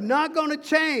 You are not going to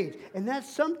change. And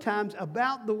that's sometimes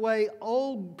about the way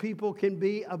old people can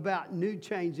be about new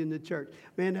change in the church.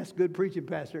 Man, that's good preaching,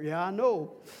 Pastor. Yeah, I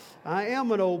know. I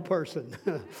am an old person.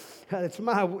 It's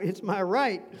my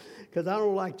right, because I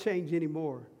don't like change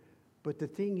anymore. But the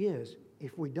thing is,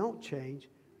 if we don't change,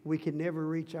 we can never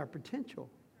reach our potential.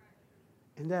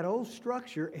 And that old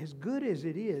structure, as good as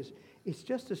it is, it's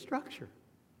just a structure.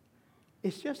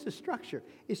 It's just a structure.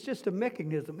 It's just a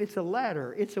mechanism. It's a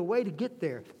ladder. It's a way to get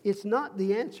there. It's not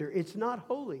the answer. It's not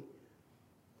holy.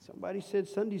 Somebody said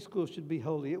Sunday school should be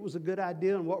holy. It was a good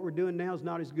idea, and what we're doing now is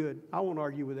not as good. I won't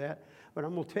argue with that. But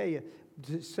I'm going to tell you,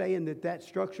 saying that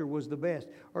structure was the best,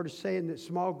 or to saying that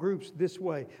small groups this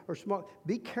way, or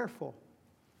be careful.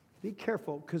 Be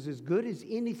careful, because as good as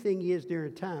anything is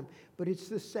during time, but it's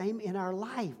the same in our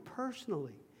life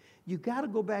personally. You've got to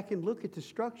go back and look at the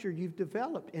structure you've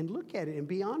developed and look at it and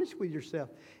be honest with yourself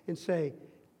and say,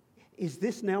 is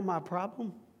this now my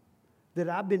problem? That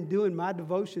I've been doing my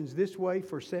devotions this way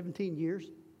for 17 years?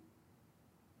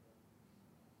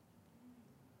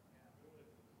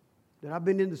 That I've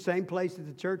been in the same place at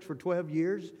the church for 12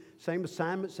 years, same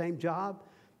assignment, same job?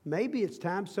 Maybe it's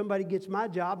time somebody gets my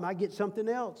job and I get something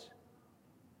else.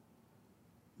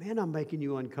 Man, I'm making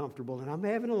you uncomfortable, and I'm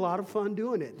having a lot of fun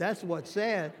doing it. That's what's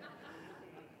sad.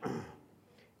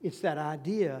 It's that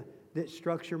idea that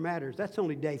structure matters. That's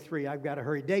only day 3. I've got to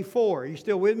hurry. Day 4. Are you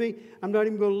still with me? I'm not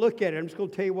even going to look at it. I'm just going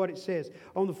to tell you what it says.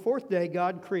 On the 4th day,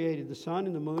 God created the sun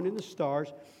and the moon and the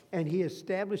stars, and He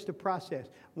established a process.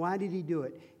 Why did He do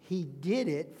it? He did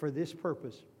it for this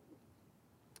purpose.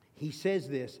 He says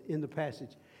this in the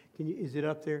passage. Is it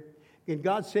up there? And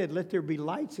God said, let there be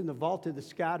lights in the vault of the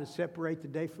sky to separate the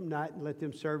day from night, and let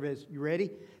them serve as, you ready?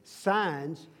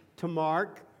 Signs to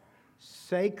mark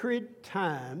sacred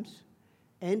times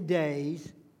and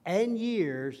days and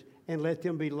years, and let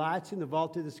them be lights in the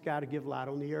vault of the sky to give light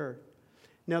on the earth.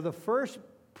 Now, the first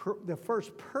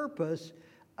purpose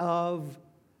of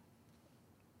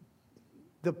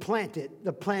the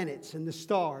planets and the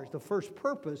stars, the first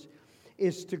purpose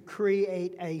is to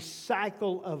create a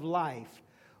cycle of life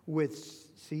with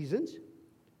seasons,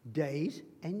 days,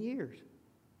 and years.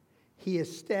 He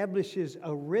establishes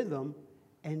a rhythm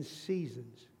and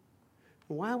seasons.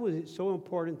 Why was it so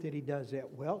important that He does that?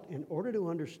 Well, in order to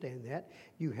understand that,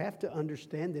 you have to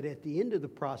understand that at the end of the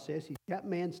process, He's got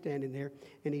man standing there,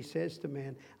 and He says to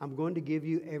man, I'm going to give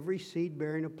you every seed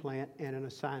bearing a plant and an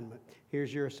assignment.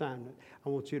 Here's your assignment. I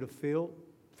want you to fill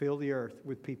the earth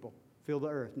with people. Fill the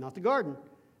earth, not the garden.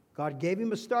 God gave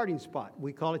him a starting spot.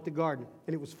 We call it the garden.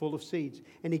 And it was full of seeds.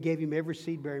 And He gave him every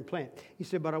seed-bearing plant. He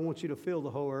said, but I want you to fill the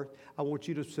whole earth. I want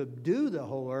you to subdue the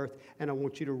whole earth. And I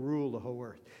want you to rule the whole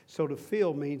earth. So to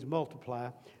fill means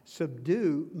multiply.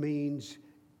 Subdue means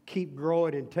keep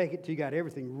growing and take it till you got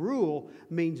everything. Rule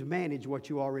means manage what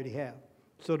you already have.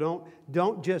 So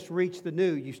don't just reach the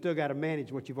new. You still got to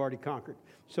manage what you've already conquered.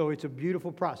 So it's a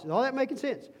beautiful process. All that making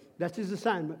sense? That's His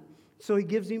assignment. So He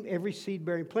gives him every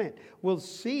seed-bearing plant. Well,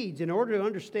 seeds, in order to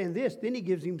understand this, then He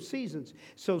gives him seasons.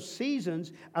 So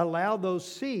seasons allow those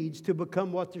seeds to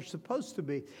become what they're supposed to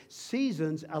be.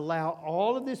 Seasons allow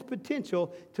all of this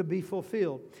potential to be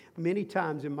fulfilled. Many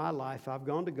times in my life, I've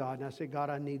gone to God and I said,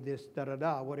 God, I need this,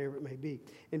 da-da-da, whatever it may be.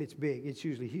 And it's big. It's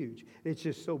usually huge. It's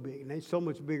just so big. And it's so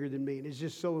much bigger than me. And it's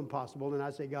just so impossible. And I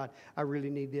say, God, I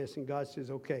really need this. And God says,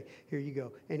 okay, here you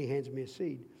go. And He hands me a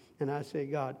seed. And I say,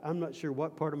 God, I'm not sure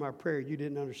what part of my prayer you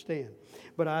didn't understand.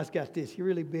 But I just got this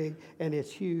really big, and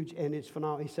it's huge, and it's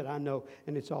phenomenal. He said, I know,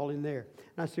 and it's all in there.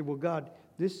 And I said, well, God,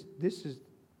 this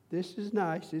is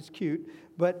nice, it's cute,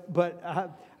 but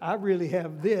I really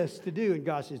have this to do. And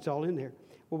God said, it's all in there.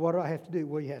 Well, what do I have to do?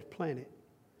 Well, you have to plant it.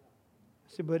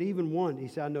 I said, but even one. He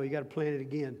said, I know, you got to plant it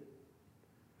again.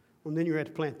 Well, then you have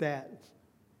to plant that.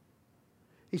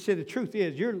 He said, the truth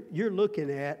is, you're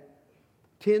looking at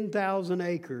 10,000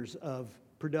 acres of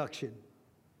production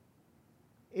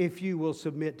if you will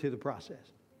submit to the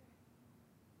process.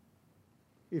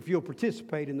 If you'll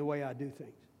participate in the way I do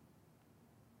things.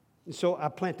 And so I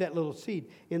plant that little seed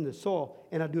in the soil,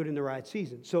 and I do it in the right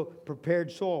season. So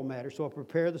prepared soil matters. So I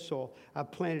prepare the soil. I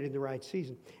plant it in the right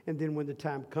season. And then when the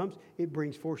time comes, it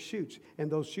brings forth shoots. And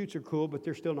those shoots are cool, but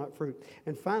they're still not fruit.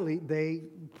 And finally, they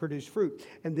produce fruit.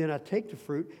 And then I take the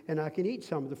fruit, and I can eat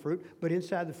some of the fruit, but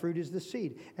inside the fruit is the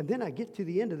seed. And then I get to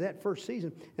the end of that first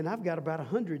season, and I've got about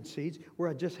 100 seeds where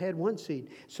I just had one seed.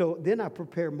 So then I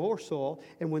prepare more soil,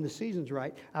 and when the season's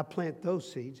right, I plant those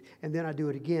seeds. And then I do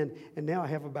it again, and now I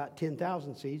have about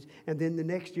 10,000 seeds, and then the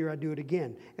next year I do it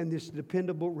again. And this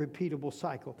dependable, repeatable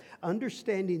cycle.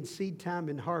 Understanding seed time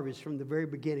and harvest from the very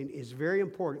beginning is very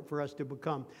important for us to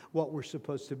become what we're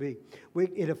supposed to be.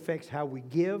 It affects how we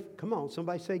give. Come on,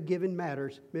 somebody say giving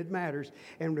matters. It matters.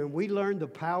 And when we learn the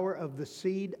power of the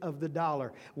seed of the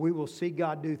dollar, we will see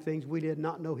God do things we did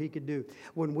not know He could do.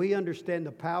 When we understand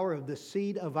the power of the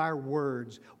seed of our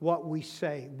words, what we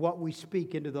say, what we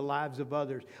speak into the lives of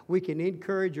others, we can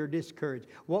encourage or discourage.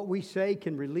 What we say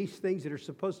can release things that are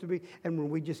supposed to be, and when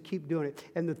we just keep doing it,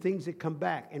 and the things that come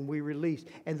back and we release,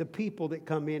 and the people that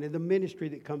come in, and the ministry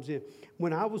that comes in.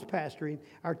 When I was pastoring,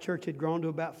 our church had grown to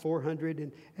about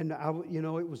 400, and I,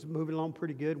 it was moving along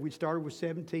pretty good. We started with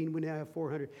 17, we now have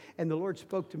 400, and the Lord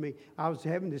spoke to me. I was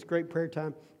having this great prayer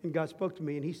time, and God spoke to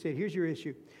me, and He said, here's your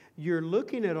issue. You're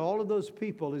looking at all of those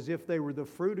people as if they were the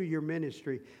fruit of your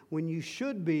ministry, when you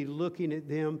should be looking at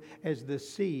them as the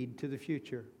seed to the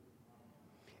future.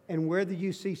 And whether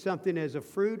you see something as a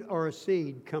fruit or a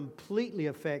seed completely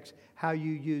affects how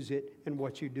you use it and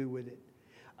what you do with it.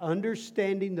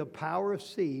 Understanding the power of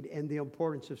seed and the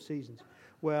importance of seasons.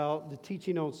 Well, the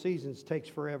teaching on seasons takes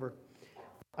forever.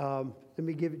 Let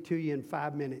me give it to you in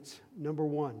 5 minutes. Number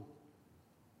one,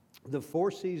 the 4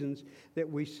 seasons that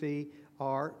we see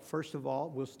are, first of all,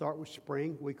 we'll start with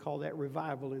spring. We call that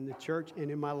revival in the church and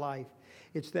in my life.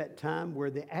 It's that time where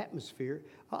the atmosphere,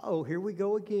 here we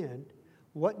go again.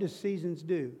 What do seasons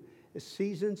do? The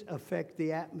seasons affect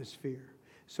the atmosphere.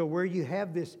 So where you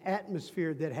have this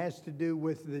atmosphere that has to do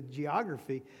with the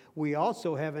geography, we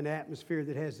also have an atmosphere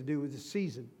that has to do with the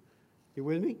season. You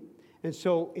with me? And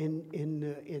so in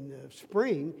the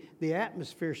spring, the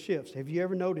atmosphere shifts. Have you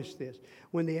ever noticed this?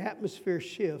 When the atmosphere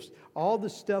shifts, all the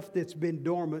stuff that's been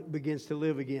dormant begins to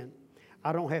live again.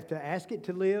 I don't have to ask it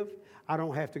to live. I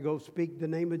don't have to go speak the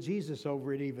name of Jesus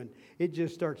over it even. It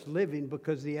just starts living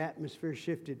because the atmosphere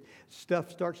shifted. Stuff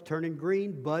starts turning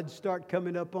green. Buds start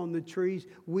coming up on the trees.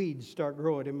 Weeds start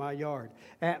growing in my yard.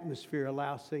 Atmosphere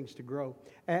allows things to grow.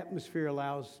 Atmosphere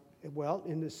allows, well,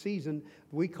 in the season,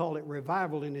 we call it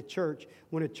revival in the church.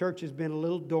 When a church has been a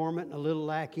little dormant, a little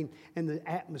lacking, and the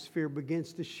atmosphere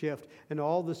begins to shift, and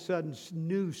all of a sudden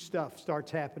new stuff starts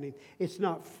happening. It's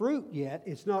not fruit yet,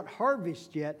 it's not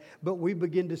harvest yet, but we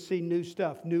begin to see new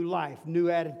stuff, new life, new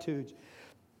attitudes,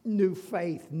 new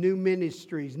faith, new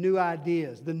ministries, new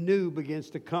ideas. The new begins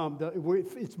to come.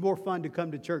 It's more fun to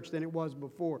come to church than it was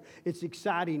before. It's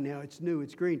exciting now. It's new.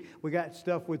 It's green. We got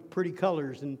stuff with pretty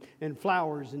colors and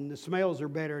flowers, and the smells are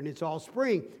better, and it's all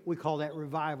spring. We call that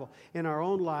revival. In our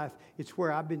own life, it's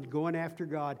where I've been going after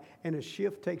God, and a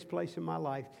shift takes place in my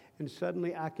life, and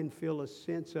suddenly I can feel a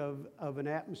sense of an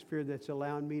atmosphere that's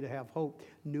allowing me to have hope.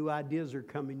 New ideas are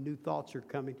coming. New thoughts are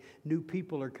coming. New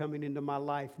people are coming into my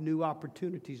life. New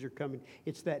opportunities are coming.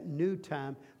 It's that new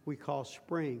time we call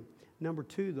spring. Number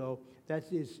two, though,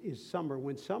 that is summer.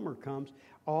 When summer comes,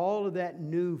 all of that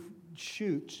new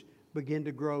shoots begin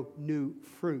to grow new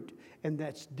fruit. And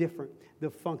that's different. The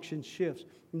function shifts.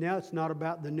 Now it's not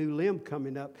about the new limb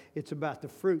coming up. It's about the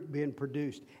fruit being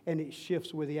produced. And it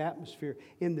shifts with the atmosphere.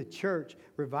 In the church,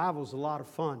 revival is a lot of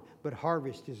fun, but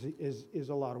harvest is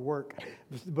a lot of work.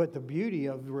 But the beauty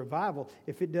of the revival,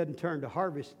 if it doesn't turn to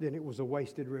harvest, then it was a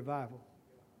wasted revival.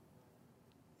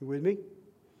 You with me?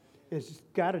 It's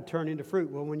got to turn into fruit.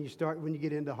 Well, when you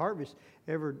get into harvest,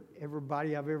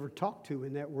 everybody I've ever talked to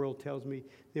in that world tells me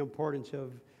the importance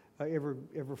of every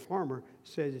farmer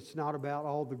says it's not about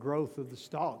all the growth of the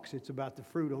stalks. It's about the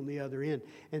fruit on the other end.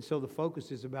 And so the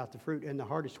focus is about the fruit. And the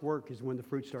hardest work is when the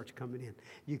fruit starts coming in.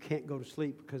 You can't go to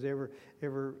sleep because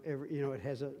it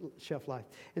has a shelf life.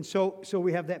 And so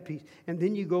we have that piece. And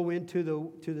then you go into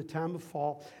the time of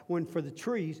fall when for the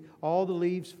trees, all the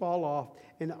leaves fall off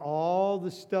and all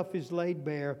the stuff is laid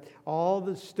bare. All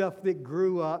the stuff that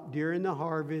grew up during the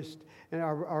harvest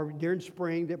and during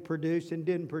spring that produced and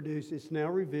didn't produce, it's now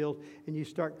revealed, and you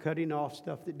start cutting off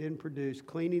stuff that didn't produce,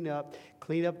 clean up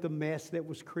the mess that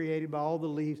was created by all the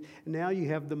leaves. And now you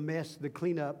have the mess, the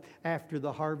cleanup after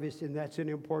the harvest, and that's an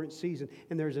important season,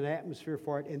 and there's an atmosphere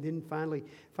for it. And then finally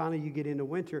you get into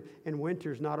winter, and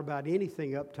winter's not about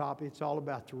anything up top, it's all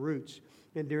about the roots.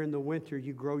 And during the winter,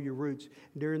 you grow your roots.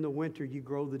 During the winter, you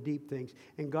grow the deep things.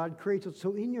 And God creates it.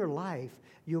 So in your life,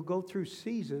 you'll go through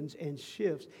seasons and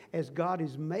shifts as God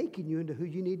is making you into who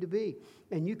you need to be.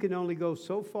 And you can only go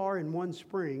so far in one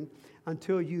spring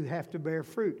until you have to bear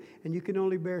fruit. And you can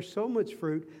only bear so much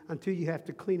fruit until you have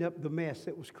to clean up the mess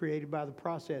that was created by the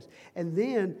process. And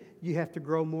then you have to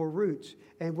grow more roots.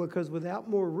 And because without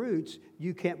more roots,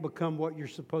 you can't become what you're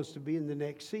supposed to be in the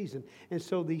next season. And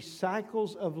so these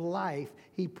cycles of life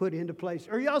He put into place.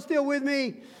 Are y'all still with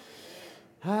me?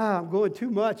 I'm going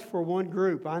too much for one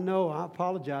group. I know, I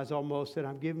apologize almost that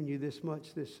I'm giving you this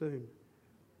much this soon.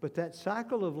 But that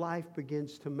cycle of life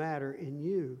begins to matter in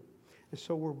you. And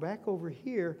so we're back over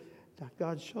here.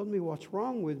 God showed me what's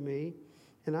wrong with me,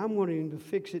 and I'm wanting to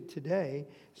fix it today.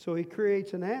 So He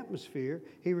creates an atmosphere.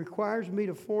 He requires me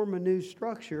to form a new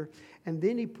structure, and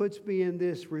then He puts me in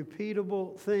this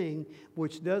repeatable thing,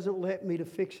 which doesn't let me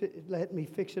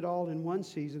fix it all in one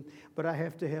season, but I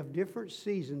have to have different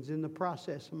seasons in the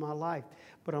process of my life,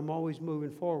 but I'm always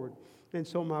moving forward. And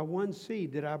so my one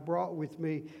seed that I brought with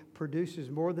me produces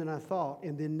more than I thought,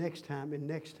 and then next time and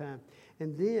next time.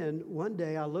 And then one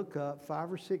day I look up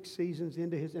 5 or 6 seasons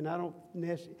into His, and I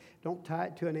don't tie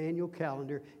it to an annual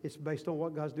calendar. It's based on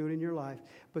what God's doing in your life.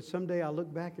 But someday I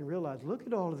look back and realize, look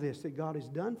at all of this that God has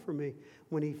done for me.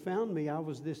 When He found me, I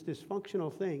was this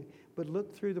dysfunctional thing. But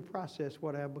look through the process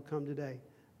what I've become today.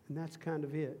 And that's kind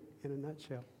of it in a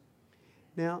nutshell.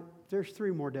 Now, there's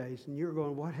 3 more days, and you're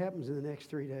going, what happens in the next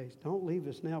 3 days? Don't leave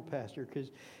us now, Pastor,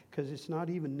 because it's not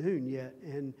even noon yet,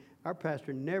 and our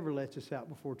pastor never lets us out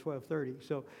before 12:30.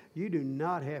 So you do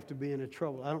not have to be in a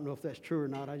trouble. I don't know if that's true or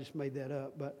not. I just made that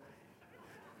up, but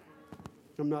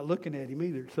I'm not looking at him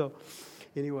either. So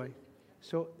anyway,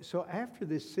 so after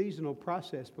this seasonal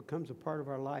process becomes a part of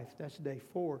our life, that's day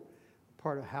 4,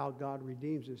 part of how God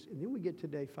redeems us. And then we get to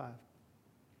day 5.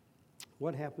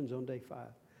 What happens on day 5?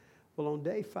 Well, on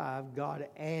day 5, God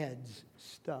adds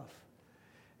stuff.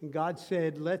 And God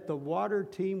said, let the water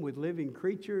teem with living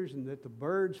creatures and let the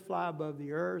birds fly above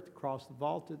the earth, across the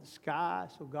vault of the sky.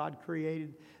 So God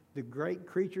created the great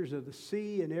creatures of the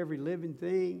sea and every living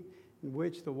thing in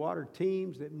which the water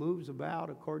teems that moves about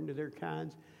according to their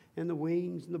kinds, and the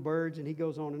wings and the birds, and he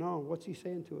goes on and on. What's he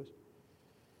saying to us?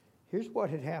 Here's what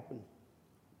had happened.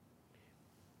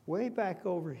 Way back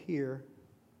over here,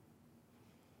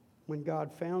 when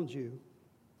God found you,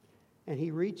 and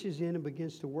he reaches in and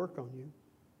begins to work on you,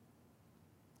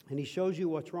 and he shows you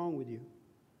what's wrong with you,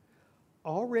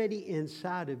 already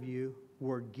inside of you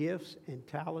were gifts and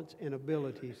talents and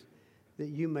abilities that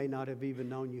you may not have even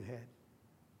known you had.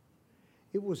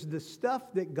 It was the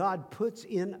stuff that God puts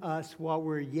in us while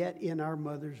we're yet in our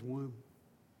mother's womb.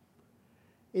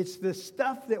 It's the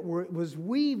stuff that was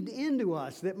weaved into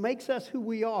us that makes us who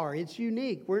we are. It's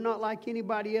unique. We're not like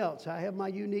anybody else. I have my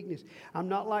uniqueness. I'm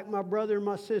not like my brother and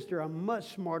my sister. I'm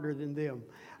much smarter than them.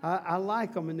 I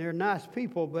like them, and they're nice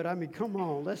people, but I mean, come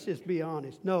on, let's just be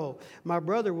honest. No, my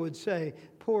brother would say,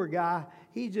 poor guy,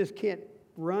 he just can't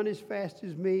run as fast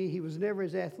as me. He was never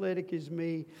as athletic as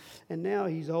me, and now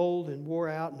he's old and wore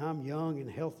out, and I'm young and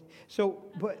healthy. So,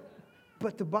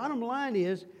 but the bottom line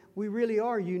is, we really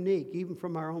are unique, even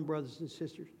from our own brothers and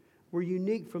sisters. We're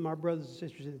unique from our brothers and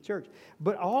sisters in the church.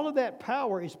 But all of that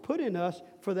power is put in us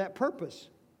for that purpose.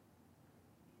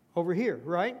 Over here,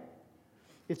 right?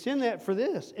 It's in that for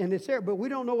this, and it's there, but we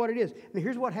don't know what it is. And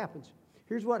here's what happens.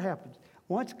 Here's what happens.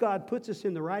 Once God puts us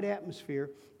in the right atmosphere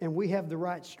and we have the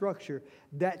right structure,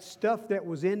 that stuff that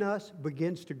was in us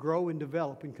begins to grow and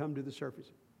develop and come to the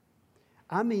surface.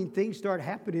 I mean, things start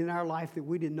happening in our life that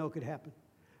we didn't know could happen.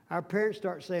 Our parents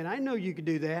start saying, I know you could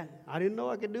do that. I didn't know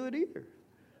I could do it either.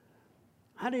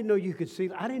 I didn't know you could see.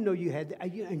 I didn't know you had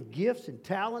and gifts and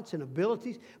talents and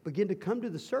abilities begin to come to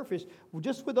the surface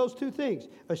just with those two things,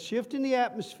 a shift in the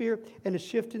atmosphere and a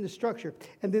shift in the structure.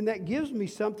 And then that gives me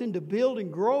something to build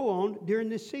and grow on during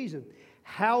this season.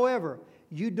 However,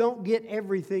 you don't get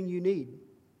everything you need.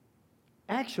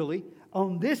 Actually,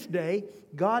 on this day,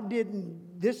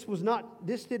 this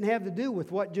didn't have to do with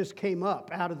what just came up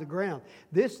out of the ground.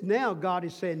 This now, God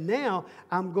is saying, now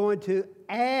I'm going to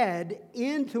add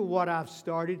into what I've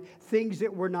started things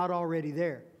that were not already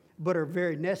there, but are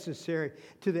very necessary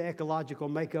to the ecological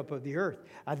makeup of the earth.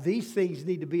 These things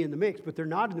need to be in the mix, but they're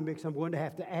not in the mix. I'm going to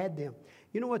have to add them.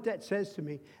 You know what that says to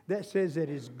me? That says that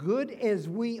as good as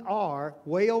we are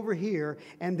way over here,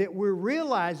 and that we're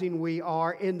realizing we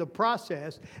are in the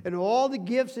process, and all the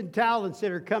gifts and talents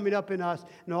that are coming up in us,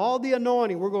 and all the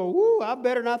anointing, we're going, woo, I'm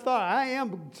better than I thought. I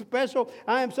am special.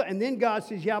 I am so. And then God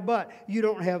says, yeah, but you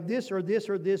don't have this or this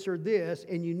or this or this,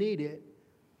 and you need it.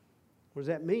 What does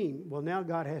that mean? Well, now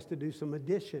God has to do some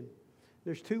addition.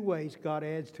 There's two ways God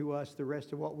adds to us the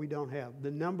rest of what we don't have.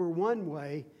 The number one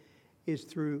way is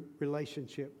through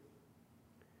relationship.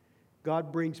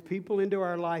 God brings people into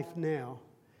our life now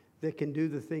that can do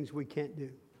the things we can't do.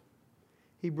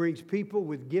 He brings people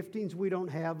with giftings we don't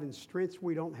have and strengths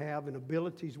we don't have and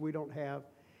abilities we don't have,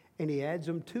 and He adds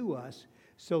them to us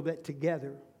so that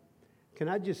together, can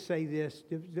I just say this?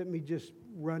 Let me just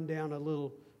run down a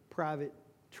little private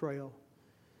trail.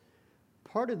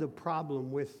 Part of the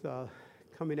problem with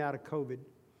coming out of COVID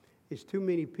is too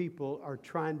many people are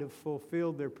trying to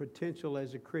fulfill their potential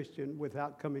as a Christian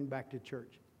without coming back to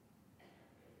church.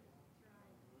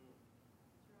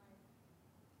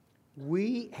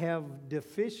 We have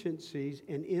deficiencies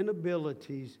and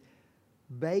inabilities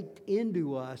baked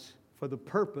into us for the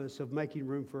purpose of making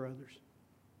room for others.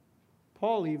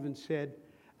 Paul even said,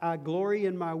 I glory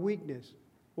in my weakness.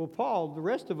 Well, Paul, the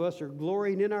rest of us are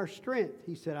glorying in our strength.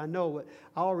 He said, I know it.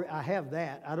 I have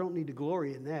that. I don't need to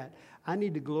glory in that. I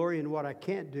need to glory in what I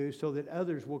can't do so that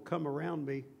others will come around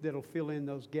me that'll fill in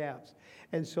those gaps.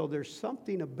 And so there's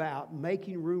something about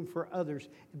making room for others,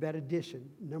 that addition.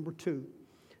 Number two,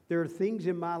 there are things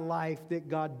in my life that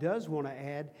God does want to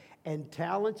add, and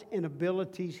talents and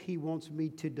abilities He wants me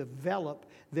to develop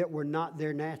that were not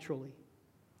there naturally.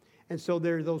 And so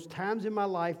there are those times in my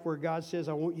life where God says,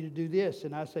 I want you to do this.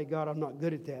 And I say, God, I'm not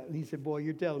good at that. And He said, boy,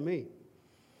 you're telling me.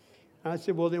 And I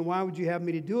said, well, then why would you have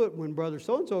me to do it when Brother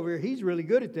so-and-so over here, he's really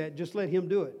good at that. Just let him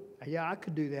do it. Yeah, I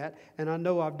could do that. And I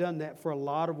know I've done that for a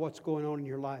lot of what's going on in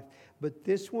your life. But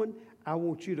this one, I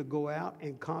want you to go out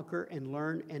and conquer and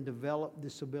learn and develop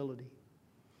this ability.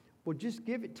 Well, just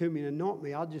give it to me and anoint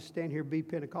me. I'll just stand here, be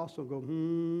Pentecostal, and go,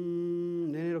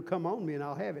 and then it'll come on me and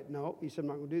I'll have it. No, he said, I'm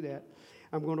not going to do that.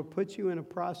 I'm going to put you in a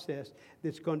process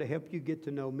that's going to help you get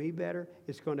to know me better.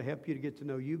 It's going to help you to get to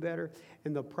know you better.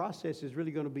 And the process is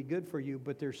really going to be good for you.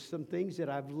 But there's some things that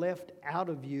I've left out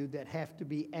of you that have to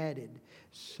be added.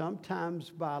 Sometimes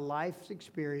by life's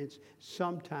experience,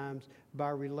 sometimes by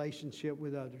relationship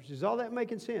with others. Is all that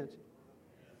making sense?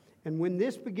 And when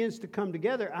this begins to come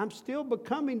together, I'm still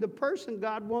becoming the person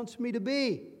God wants me to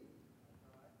be.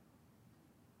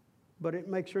 But it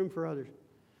makes room for others.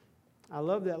 I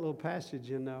love that little passage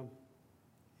in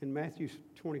Matthew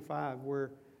 25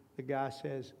 where the guy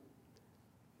says,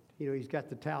 he's got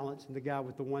the talents, and the guy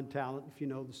with the one talent, if you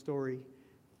know the story,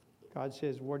 God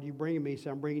says, what are you bringing me? He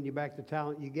said, I'm bringing you back the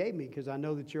talent you gave me because I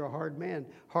know that you're a hard man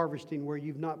harvesting where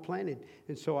you've not planted.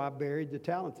 And so I buried the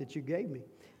talent that you gave me.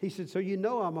 He said, so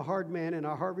I'm a hard man and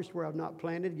I harvest where I've not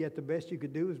planted, yet the best you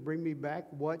could do is bring me back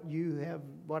what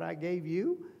I gave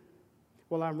you?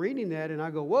 Well, I'm reading that and I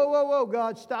go, whoa,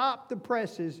 God, stop the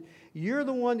presses. You're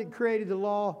the one that created the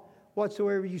law.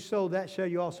 Whatsoever you sow, that shall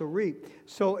you also reap.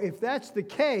 So if that's the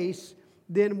case,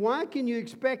 then why can you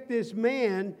expect this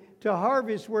man to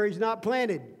harvest where he's not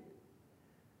planted?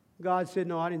 God said,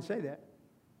 no, I didn't say that.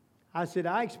 I said,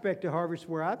 I expect to harvest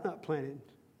where I've not planted,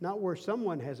 not where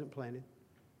someone hasn't planted.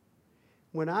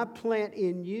 When I plant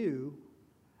in you,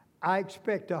 I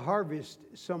expect to harvest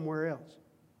somewhere else.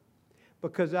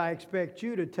 Because I expect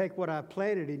you to take what I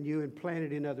planted in you and plant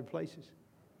it in other places.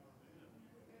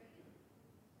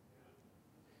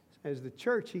 As the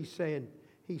church, he's saying,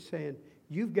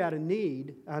 you've got a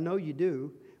need, I know you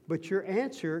do, but your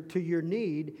answer to your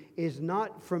need is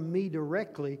not from me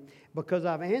directly, because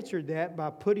I've answered that by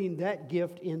putting that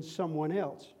gift in someone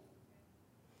else.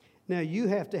 Now, you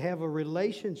have to have a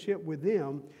relationship with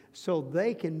them so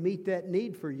they can meet that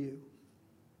need for you.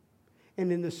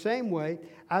 And in the same way,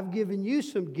 I've given you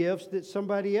some gifts that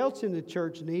somebody else in the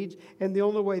church needs, and the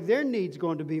only way their need's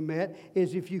going to be met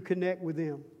is if you connect with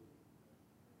them.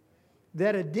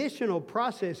 That additional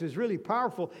process is really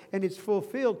powerful, and it's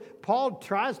fulfilled. Paul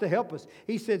tries to help us.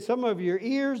 He said some of your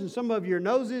ears and some of your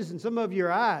noses and some of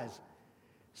your eyes,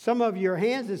 some of your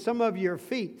hands and some of your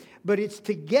feet. But it's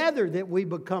together that we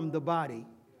become the body.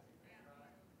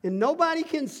 And nobody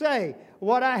can say,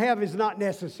 what I have is not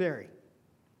necessary.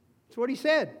 That's what he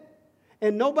said.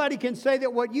 And nobody can say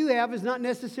that what you have is not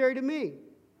necessary to me.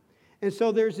 And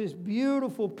so there's this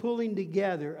beautiful pulling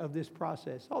together of this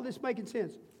process. All this making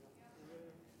sense?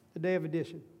 The day of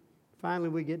addition. Finally,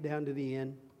 we get down to the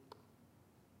end.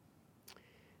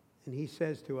 And he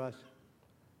says to us,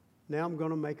 now I'm going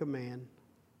to make a man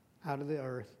out of the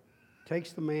earth.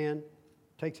 Takes the man,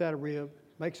 takes out a rib,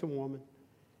 makes a woman.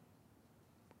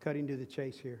 Cutting to the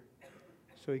chase here.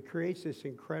 So he creates this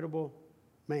incredible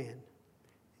man.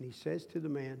 And he says to the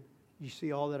man, you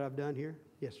see all that I've done here?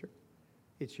 Yes, sir.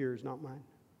 It's yours, not mine.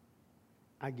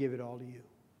 I give it all to you.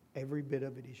 Every bit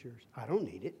of it is yours. I don't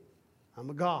need it. I'm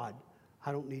a God.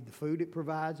 I don't need the food it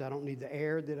provides. I don't need the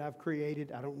air that I've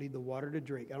created. I don't need the water to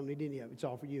drink. I don't need any of it. It's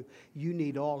all for you. You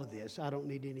need all of this. I don't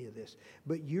need any of this.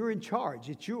 But you're in charge.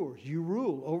 It's yours. You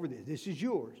rule over this. This is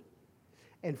yours.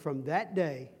 And from that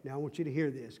day, now I want you to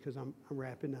hear this because I'm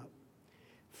wrapping up.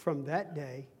 From that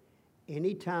day,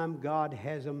 anytime God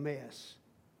has a mess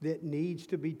that needs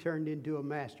to be turned into a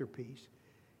masterpiece,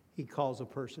 he calls a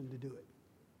person to do it.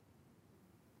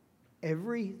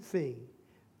 Everything.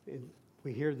 And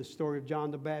we hear the story of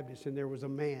John the Baptist, and there was a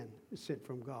man sent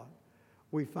from God.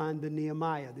 We find the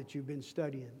Nehemiah that you've been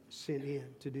studying sent in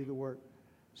to do the work.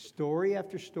 Story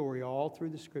after story, all through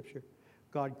the Scripture,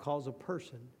 God calls a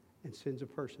person and sends a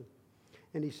person.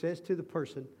 And he says to the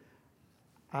person,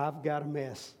 I've got a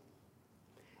mess.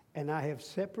 And I have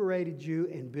separated you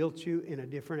and built you in a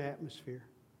different atmosphere.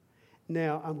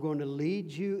 Now I'm going to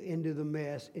lead you into the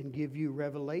mess and give you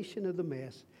revelation of the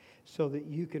mess so that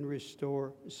you can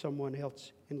restore someone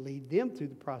else and lead them through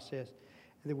the process.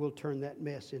 And then we'll turn that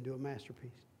mess into a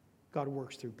masterpiece. God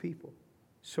works through people.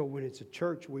 So when it's a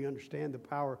church, we understand the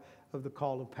power of the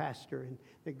call of pastor and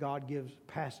that God gives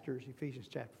pastors, Ephesians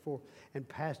chapter 4, and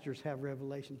pastors have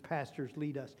revelation. Pastors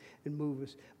lead us and move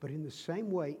us. But in the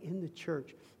same way, in the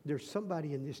church, there's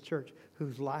somebody in this church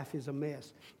whose life is a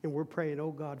mess. And we're praying,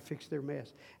 oh God, fix their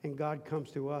mess. And God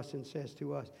comes to us and says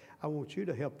to us, I want you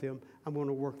to help them. I'm going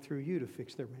to work through you to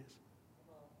fix their mess.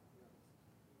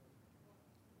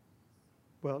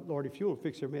 Well, Lord, if you want to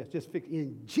fix their mess, just fix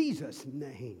in Jesus'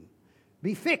 name.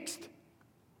 Be fixed.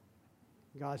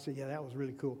 God said, yeah, that was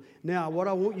really cool. Now, what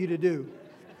I want you to do,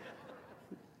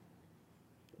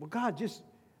 well, God,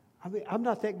 I'm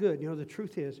not that good. You know, the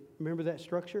truth is, remember that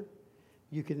structure?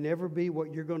 You can never be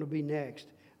what you're going to be next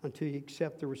until you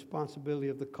accept the responsibility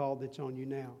of the call that's on you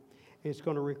now. And it's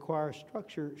going to require a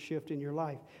structure shift in your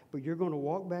life. But you're going to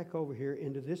walk back over here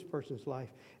into this person's life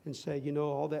and say, you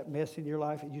know, all that mess in your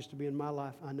life, it used to be in my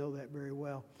life. I know that very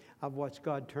well. I've watched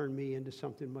God turn me into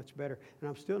something much better. And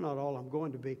I'm still not all I'm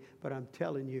going to be, but I'm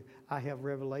telling you, I have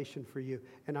revelation for you.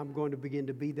 And I'm going to begin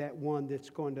to be that one that's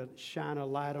going to shine a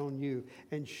light on you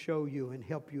and show you and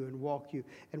help you and walk you.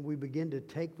 And we begin to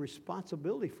take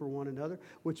responsibility for one another,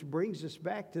 which brings us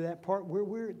back to that part where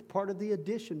we're part of the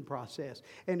addition process.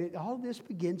 And all this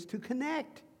begins to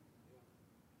connect.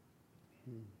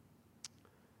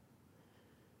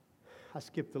 I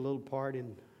skipped a little part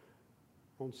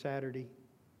on Saturday.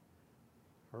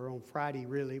 Or on Friday,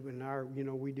 really, when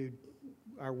we do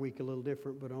our week a little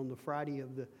different. But on the Friday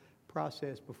of the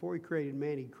process, before He created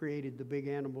man, He created the big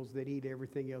animals that eat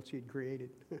everything else He had created.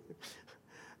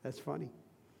 That's funny.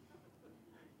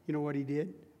 You know what He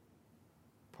did?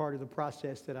 Part of the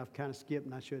process that I've kind of skipped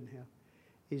and I shouldn't have,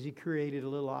 is He created a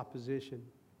little opposition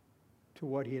to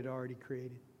what He had already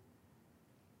created.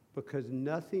 Because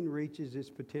nothing reaches its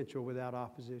potential without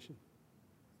opposition.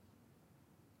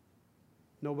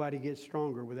 Nobody gets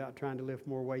stronger without trying to lift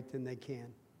more weight than they can.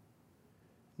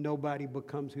 Nobody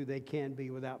becomes who they can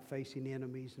be without facing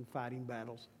enemies and fighting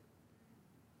battles.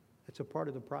 That's a part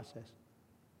of the process.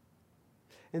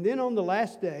 And then on the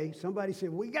last day, somebody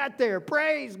said, we got there.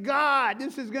 Praise God.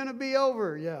 This is going to be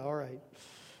over. Yeah, all right.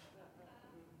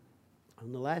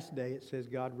 On the last day, it says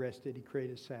God rested. He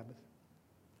created Sabbath.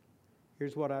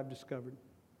 Here's what I've discovered.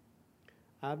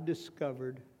 I've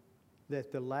discovered that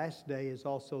the last day is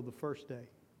also the first day.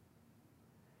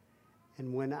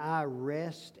 And when I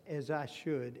rest as I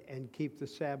should and keep the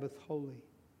Sabbath holy,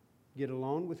 get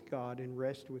alone with God and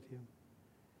rest with Him,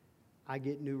 I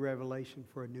get new revelation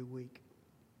for a new week.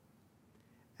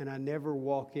 And I never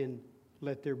walk in,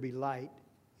 let there be light,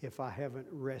 if I haven't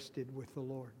rested with the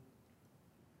Lord.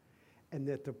 And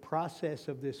that the process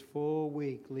of this full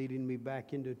week leading me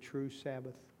back into true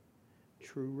Sabbath,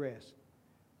 true rest,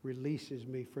 releases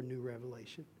me for new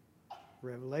revelation.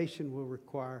 Revelation will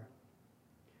require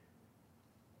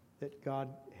that God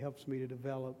helps me to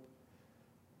develop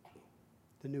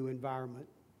the new environment.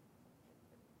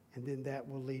 And then that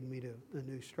will lead me to a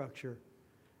new structure.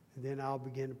 And then I'll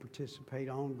begin to participate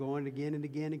ongoing again and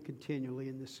again and continually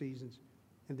in the seasons.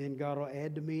 And then God will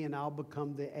add to me and I'll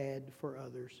become the add for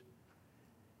others.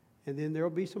 And then there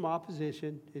will be some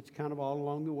opposition. It's kind of all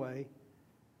along the way.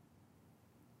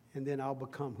 And then I'll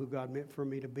become who God meant for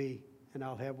me to be. And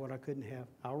I'll have what I couldn't have.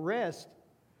 I'll rest.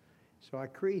 So I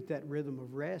create that rhythm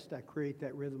of rest. I create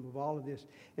that rhythm of all of this.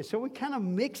 And so we kind of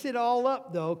mix it all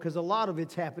up, though, because a lot of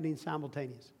it's happening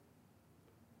simultaneous.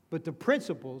 But the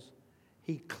principles,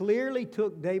 He clearly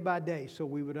took day by day so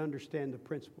we would understand the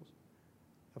principles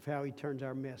of how He turns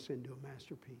our mess into a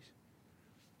masterpiece.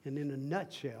 And in a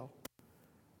nutshell,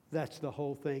 that's the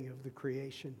whole thing of the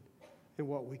creation and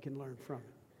what we can learn from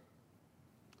it.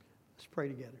 Let's pray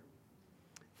together.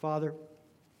 Father,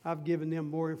 I've given them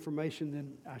more information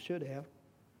than I should have.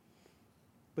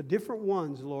 But different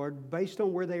ones, Lord, based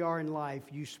on where they are in life,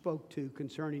 you spoke to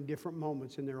concerning different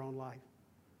moments in their own life.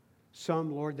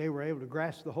 Some, Lord, they were able to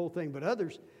grasp the whole thing, but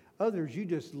others, you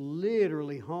just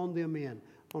literally honed them in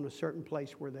on a certain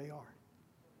place where they are.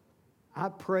 I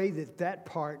pray that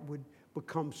part would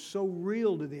become so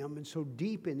real to them and so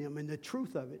deep in them and the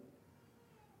truth of it,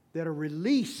 that a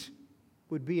release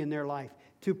would be in their life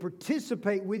to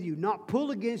participate with you, not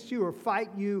pull against you or fight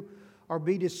you or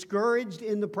be discouraged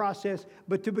in the process,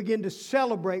 but to begin to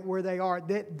celebrate where they are,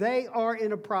 that they are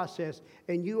in a process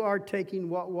and you are taking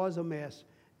what was a mess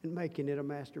and making it a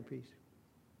masterpiece.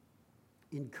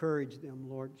 Encourage them,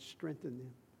 Lord. Strengthen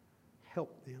them.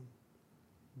 Help them.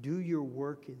 Do your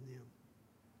work in them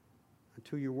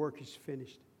until your work is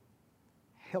finished.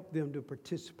 Help them to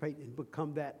participate and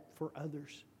become that for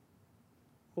others.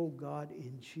 Oh God,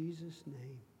 in Jesus'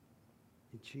 name,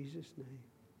 in Jesus' name,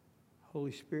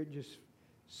 Holy Spirit, just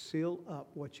seal up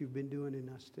what you've been doing in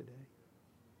us today.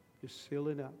 Just seal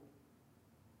it up.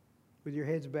 With your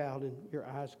heads bowed and your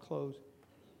eyes closed,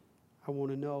 I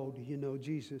want to know, do you know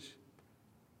Jesus?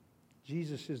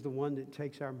 Jesus is the one that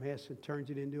takes our mess and turns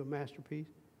it into a masterpiece.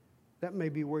 That may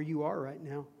be where you are right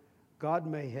now. God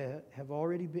may have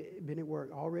already been at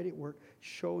work,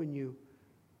 showing you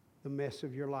the mess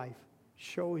of your life,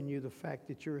 showing you the fact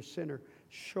that you're a sinner,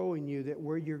 showing you that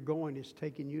where you're going is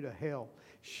taking you to hell,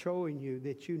 showing you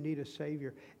that you need a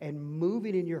Savior, and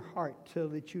moving in your heart so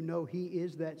that you know He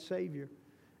is that Savior,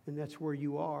 and that's where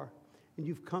you are. And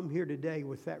you've come here today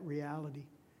with that reality,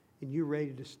 and you're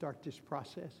ready to start this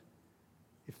process.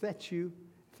 If that's you,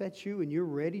 that's you and you're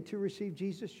ready to receive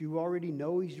Jesus, you already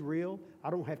know He's real. I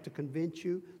don't have to convince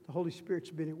you. The Holy Spirit's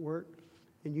been at work,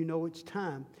 and you know it's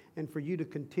time. And for you to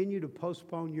continue to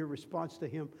postpone your response to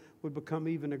Him would become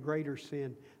even a greater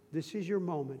sin. This is your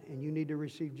moment, and you need to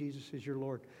receive Jesus as your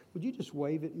Lord. Would you just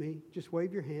wave at me? Just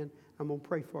wave your hand. I'm going to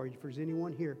pray for you. If there's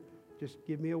anyone here, just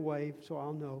give me a wave so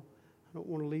I'll know. I don't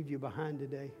want to leave you behind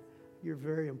today. You're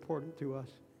very important to us.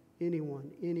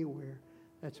 Anyone, anywhere.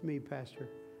 That's me, Pastor.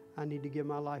 I need to give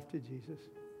my life to Jesus.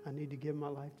 I need to give my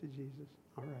life to Jesus.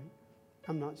 All right.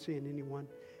 I'm not seeing anyone.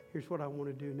 Here's what I want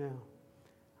to do now.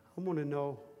 I want to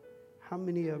know how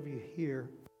many of you here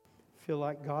feel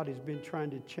like God has been trying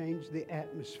to change the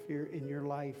atmosphere in your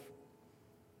life,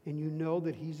 and you know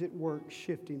that He's at work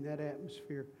shifting that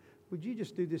atmosphere. Would you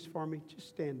just do this for me? Just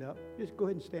stand up. Just go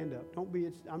ahead and stand up. Don't be,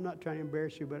 I'm not trying to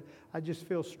embarrass you, but I just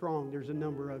feel strong. There's a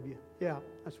number of you. Yeah,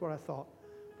 that's what I thought.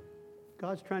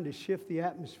 God's trying to shift the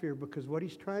atmosphere, because what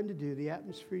He's trying to do, the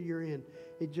atmosphere you're in,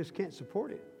 it just can't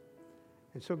support it.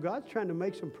 And so God's trying to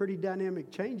make some pretty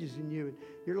dynamic changes in you. And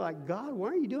you're like, God, why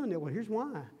are you doing that? Well, here's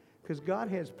why. Because God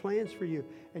has plans for you,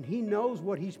 and He knows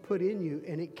what He's put in you,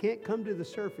 and it can't come to the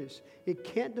surface. It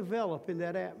can't develop in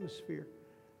that atmosphere.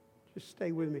 Just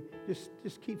stay with me.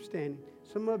 Just keep standing.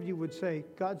 Some of you would say,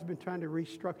 God's been trying to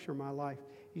restructure my life.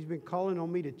 He's been calling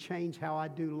on me to change how I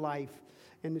do life.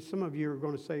 And some of you are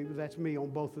going to say, well, that's me on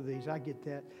both of these. I get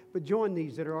that. But join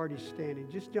these that are already standing.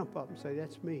 Just jump up and say,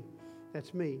 that's me.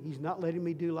 That's me. He's not letting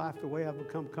me do life the way I've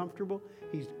become comfortable.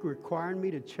 He's requiring me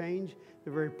to change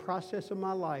the very process of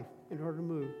my life in order to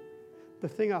move. The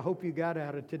thing I hope you got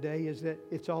out of today is that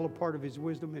it's all a part of His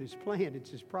wisdom and His plan. It's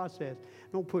His process.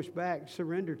 Don't push back.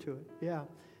 Surrender to it. Yeah.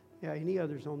 Any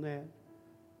others on that?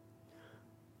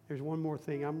 There's one more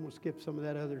thing. I'm going to skip some of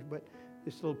that others, but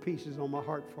this little piece is on my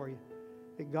heart for you.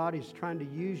 That God is trying to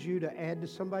use you to add to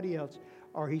somebody else,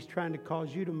 or He's trying to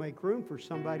cause you to make room for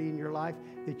somebody in your life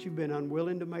that you've been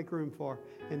unwilling to make room for,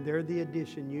 and they're the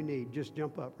addition you need. Just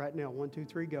jump up right now. 1, 2,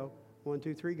 3, go. 1,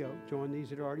 2, 3, go. Join these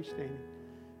that are already standing.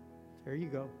 There you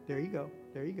go. There you go.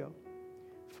 There you go.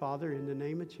 Father, in the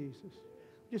name of Jesus,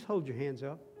 just hold your hands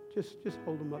up. Just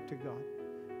hold them up to God.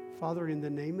 Father, in the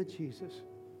name of Jesus,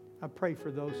 I pray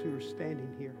for those who are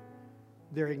standing here.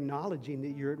 They're acknowledging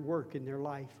that you're at work in their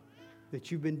life, that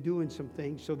you've been doing some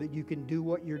things so that you can do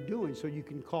what you're doing, so you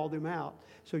can call them out,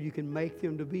 so you can make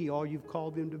them to be all you've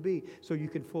called them to be, so you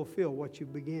can fulfill what you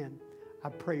began. I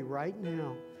pray right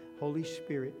now, Holy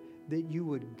Spirit, that you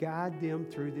would guide them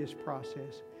through this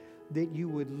process, that you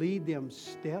would lead them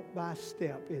step by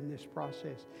step in this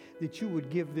process, that you would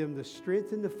give them the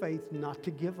strength and the faith not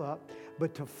to give up,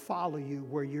 but to follow you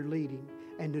where you're leading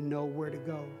and to know where to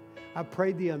go. I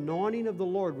pray the anointing of the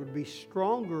Lord would be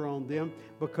stronger on them,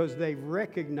 because they've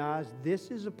recognized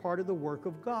this is a part of the work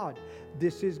of God.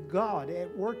 This is God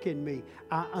at work in me.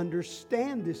 I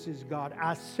understand this is God.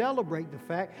 I celebrate the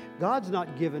fact God's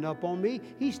not giving up on me.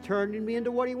 He's turning me into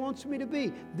what He wants me to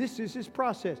be. This is His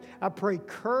process. I pray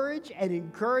courage and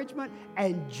encouragement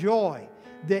and joy,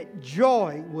 that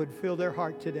joy would fill their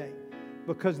heart today,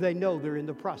 because they know they're in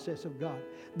the process of God.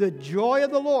 The joy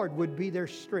of the Lord would be their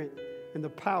strength, and the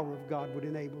power of God would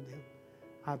enable them.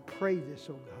 I pray this,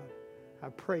 oh God. I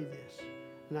pray this.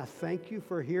 And I thank you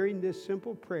for hearing this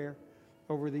simple prayer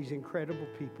over these incredible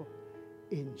people.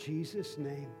 In Jesus'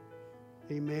 name,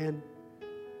 amen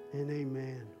and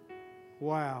amen.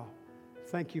 Wow.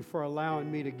 Thank you for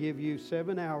allowing me to give you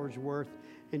 7 hours worth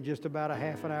in just about a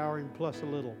half an hour and plus a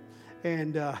little.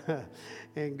 And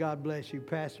God bless you,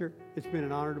 Pastor. It's been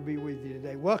an honor to be with you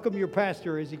today. Welcome your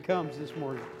pastor as he comes this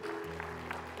morning.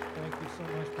 Thank you so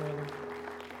much, brother.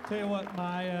 Tell you what,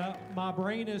 my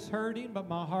brain is hurting, but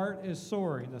my heart is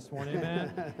soaring this morning,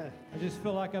 amen. I just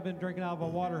feel like I've been drinking out of a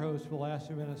water hose for the last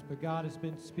few minutes, but God has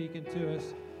been speaking to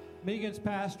us. Megan's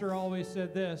pastor always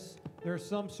said this: there are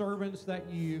some sermons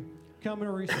that you come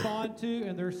and respond to,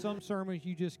 and there's some sermons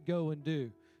you just go and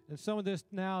do. And some of this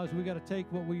now is we got to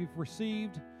take what we've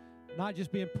received, not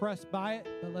just be impressed by it,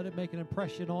 but let it make an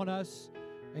impression on us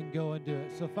and go and do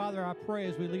it. So, Father, I pray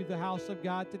as we leave the house of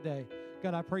God today,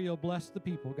 God, I pray you'll bless the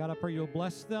people. God, I pray you'll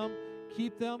bless them,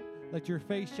 keep them, let your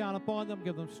face shine upon them,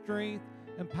 give them strength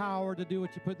and power to do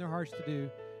what you put in their hearts to do.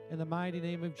 In the mighty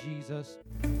name of Jesus.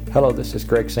 Hello, this is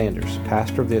Greg Sanders,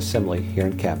 pastor of the Assembly here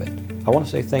in Cabot. I want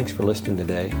to say thanks for listening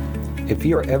today. If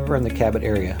you are ever in the Cabot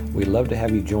area, we'd love to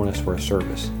have you join us for a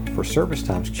service. For service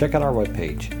times, check out our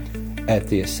webpage at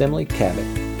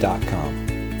theassemblycabot.com.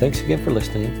 Thanks again for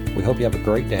listening. We hope you have a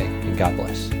great day, and God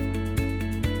bless.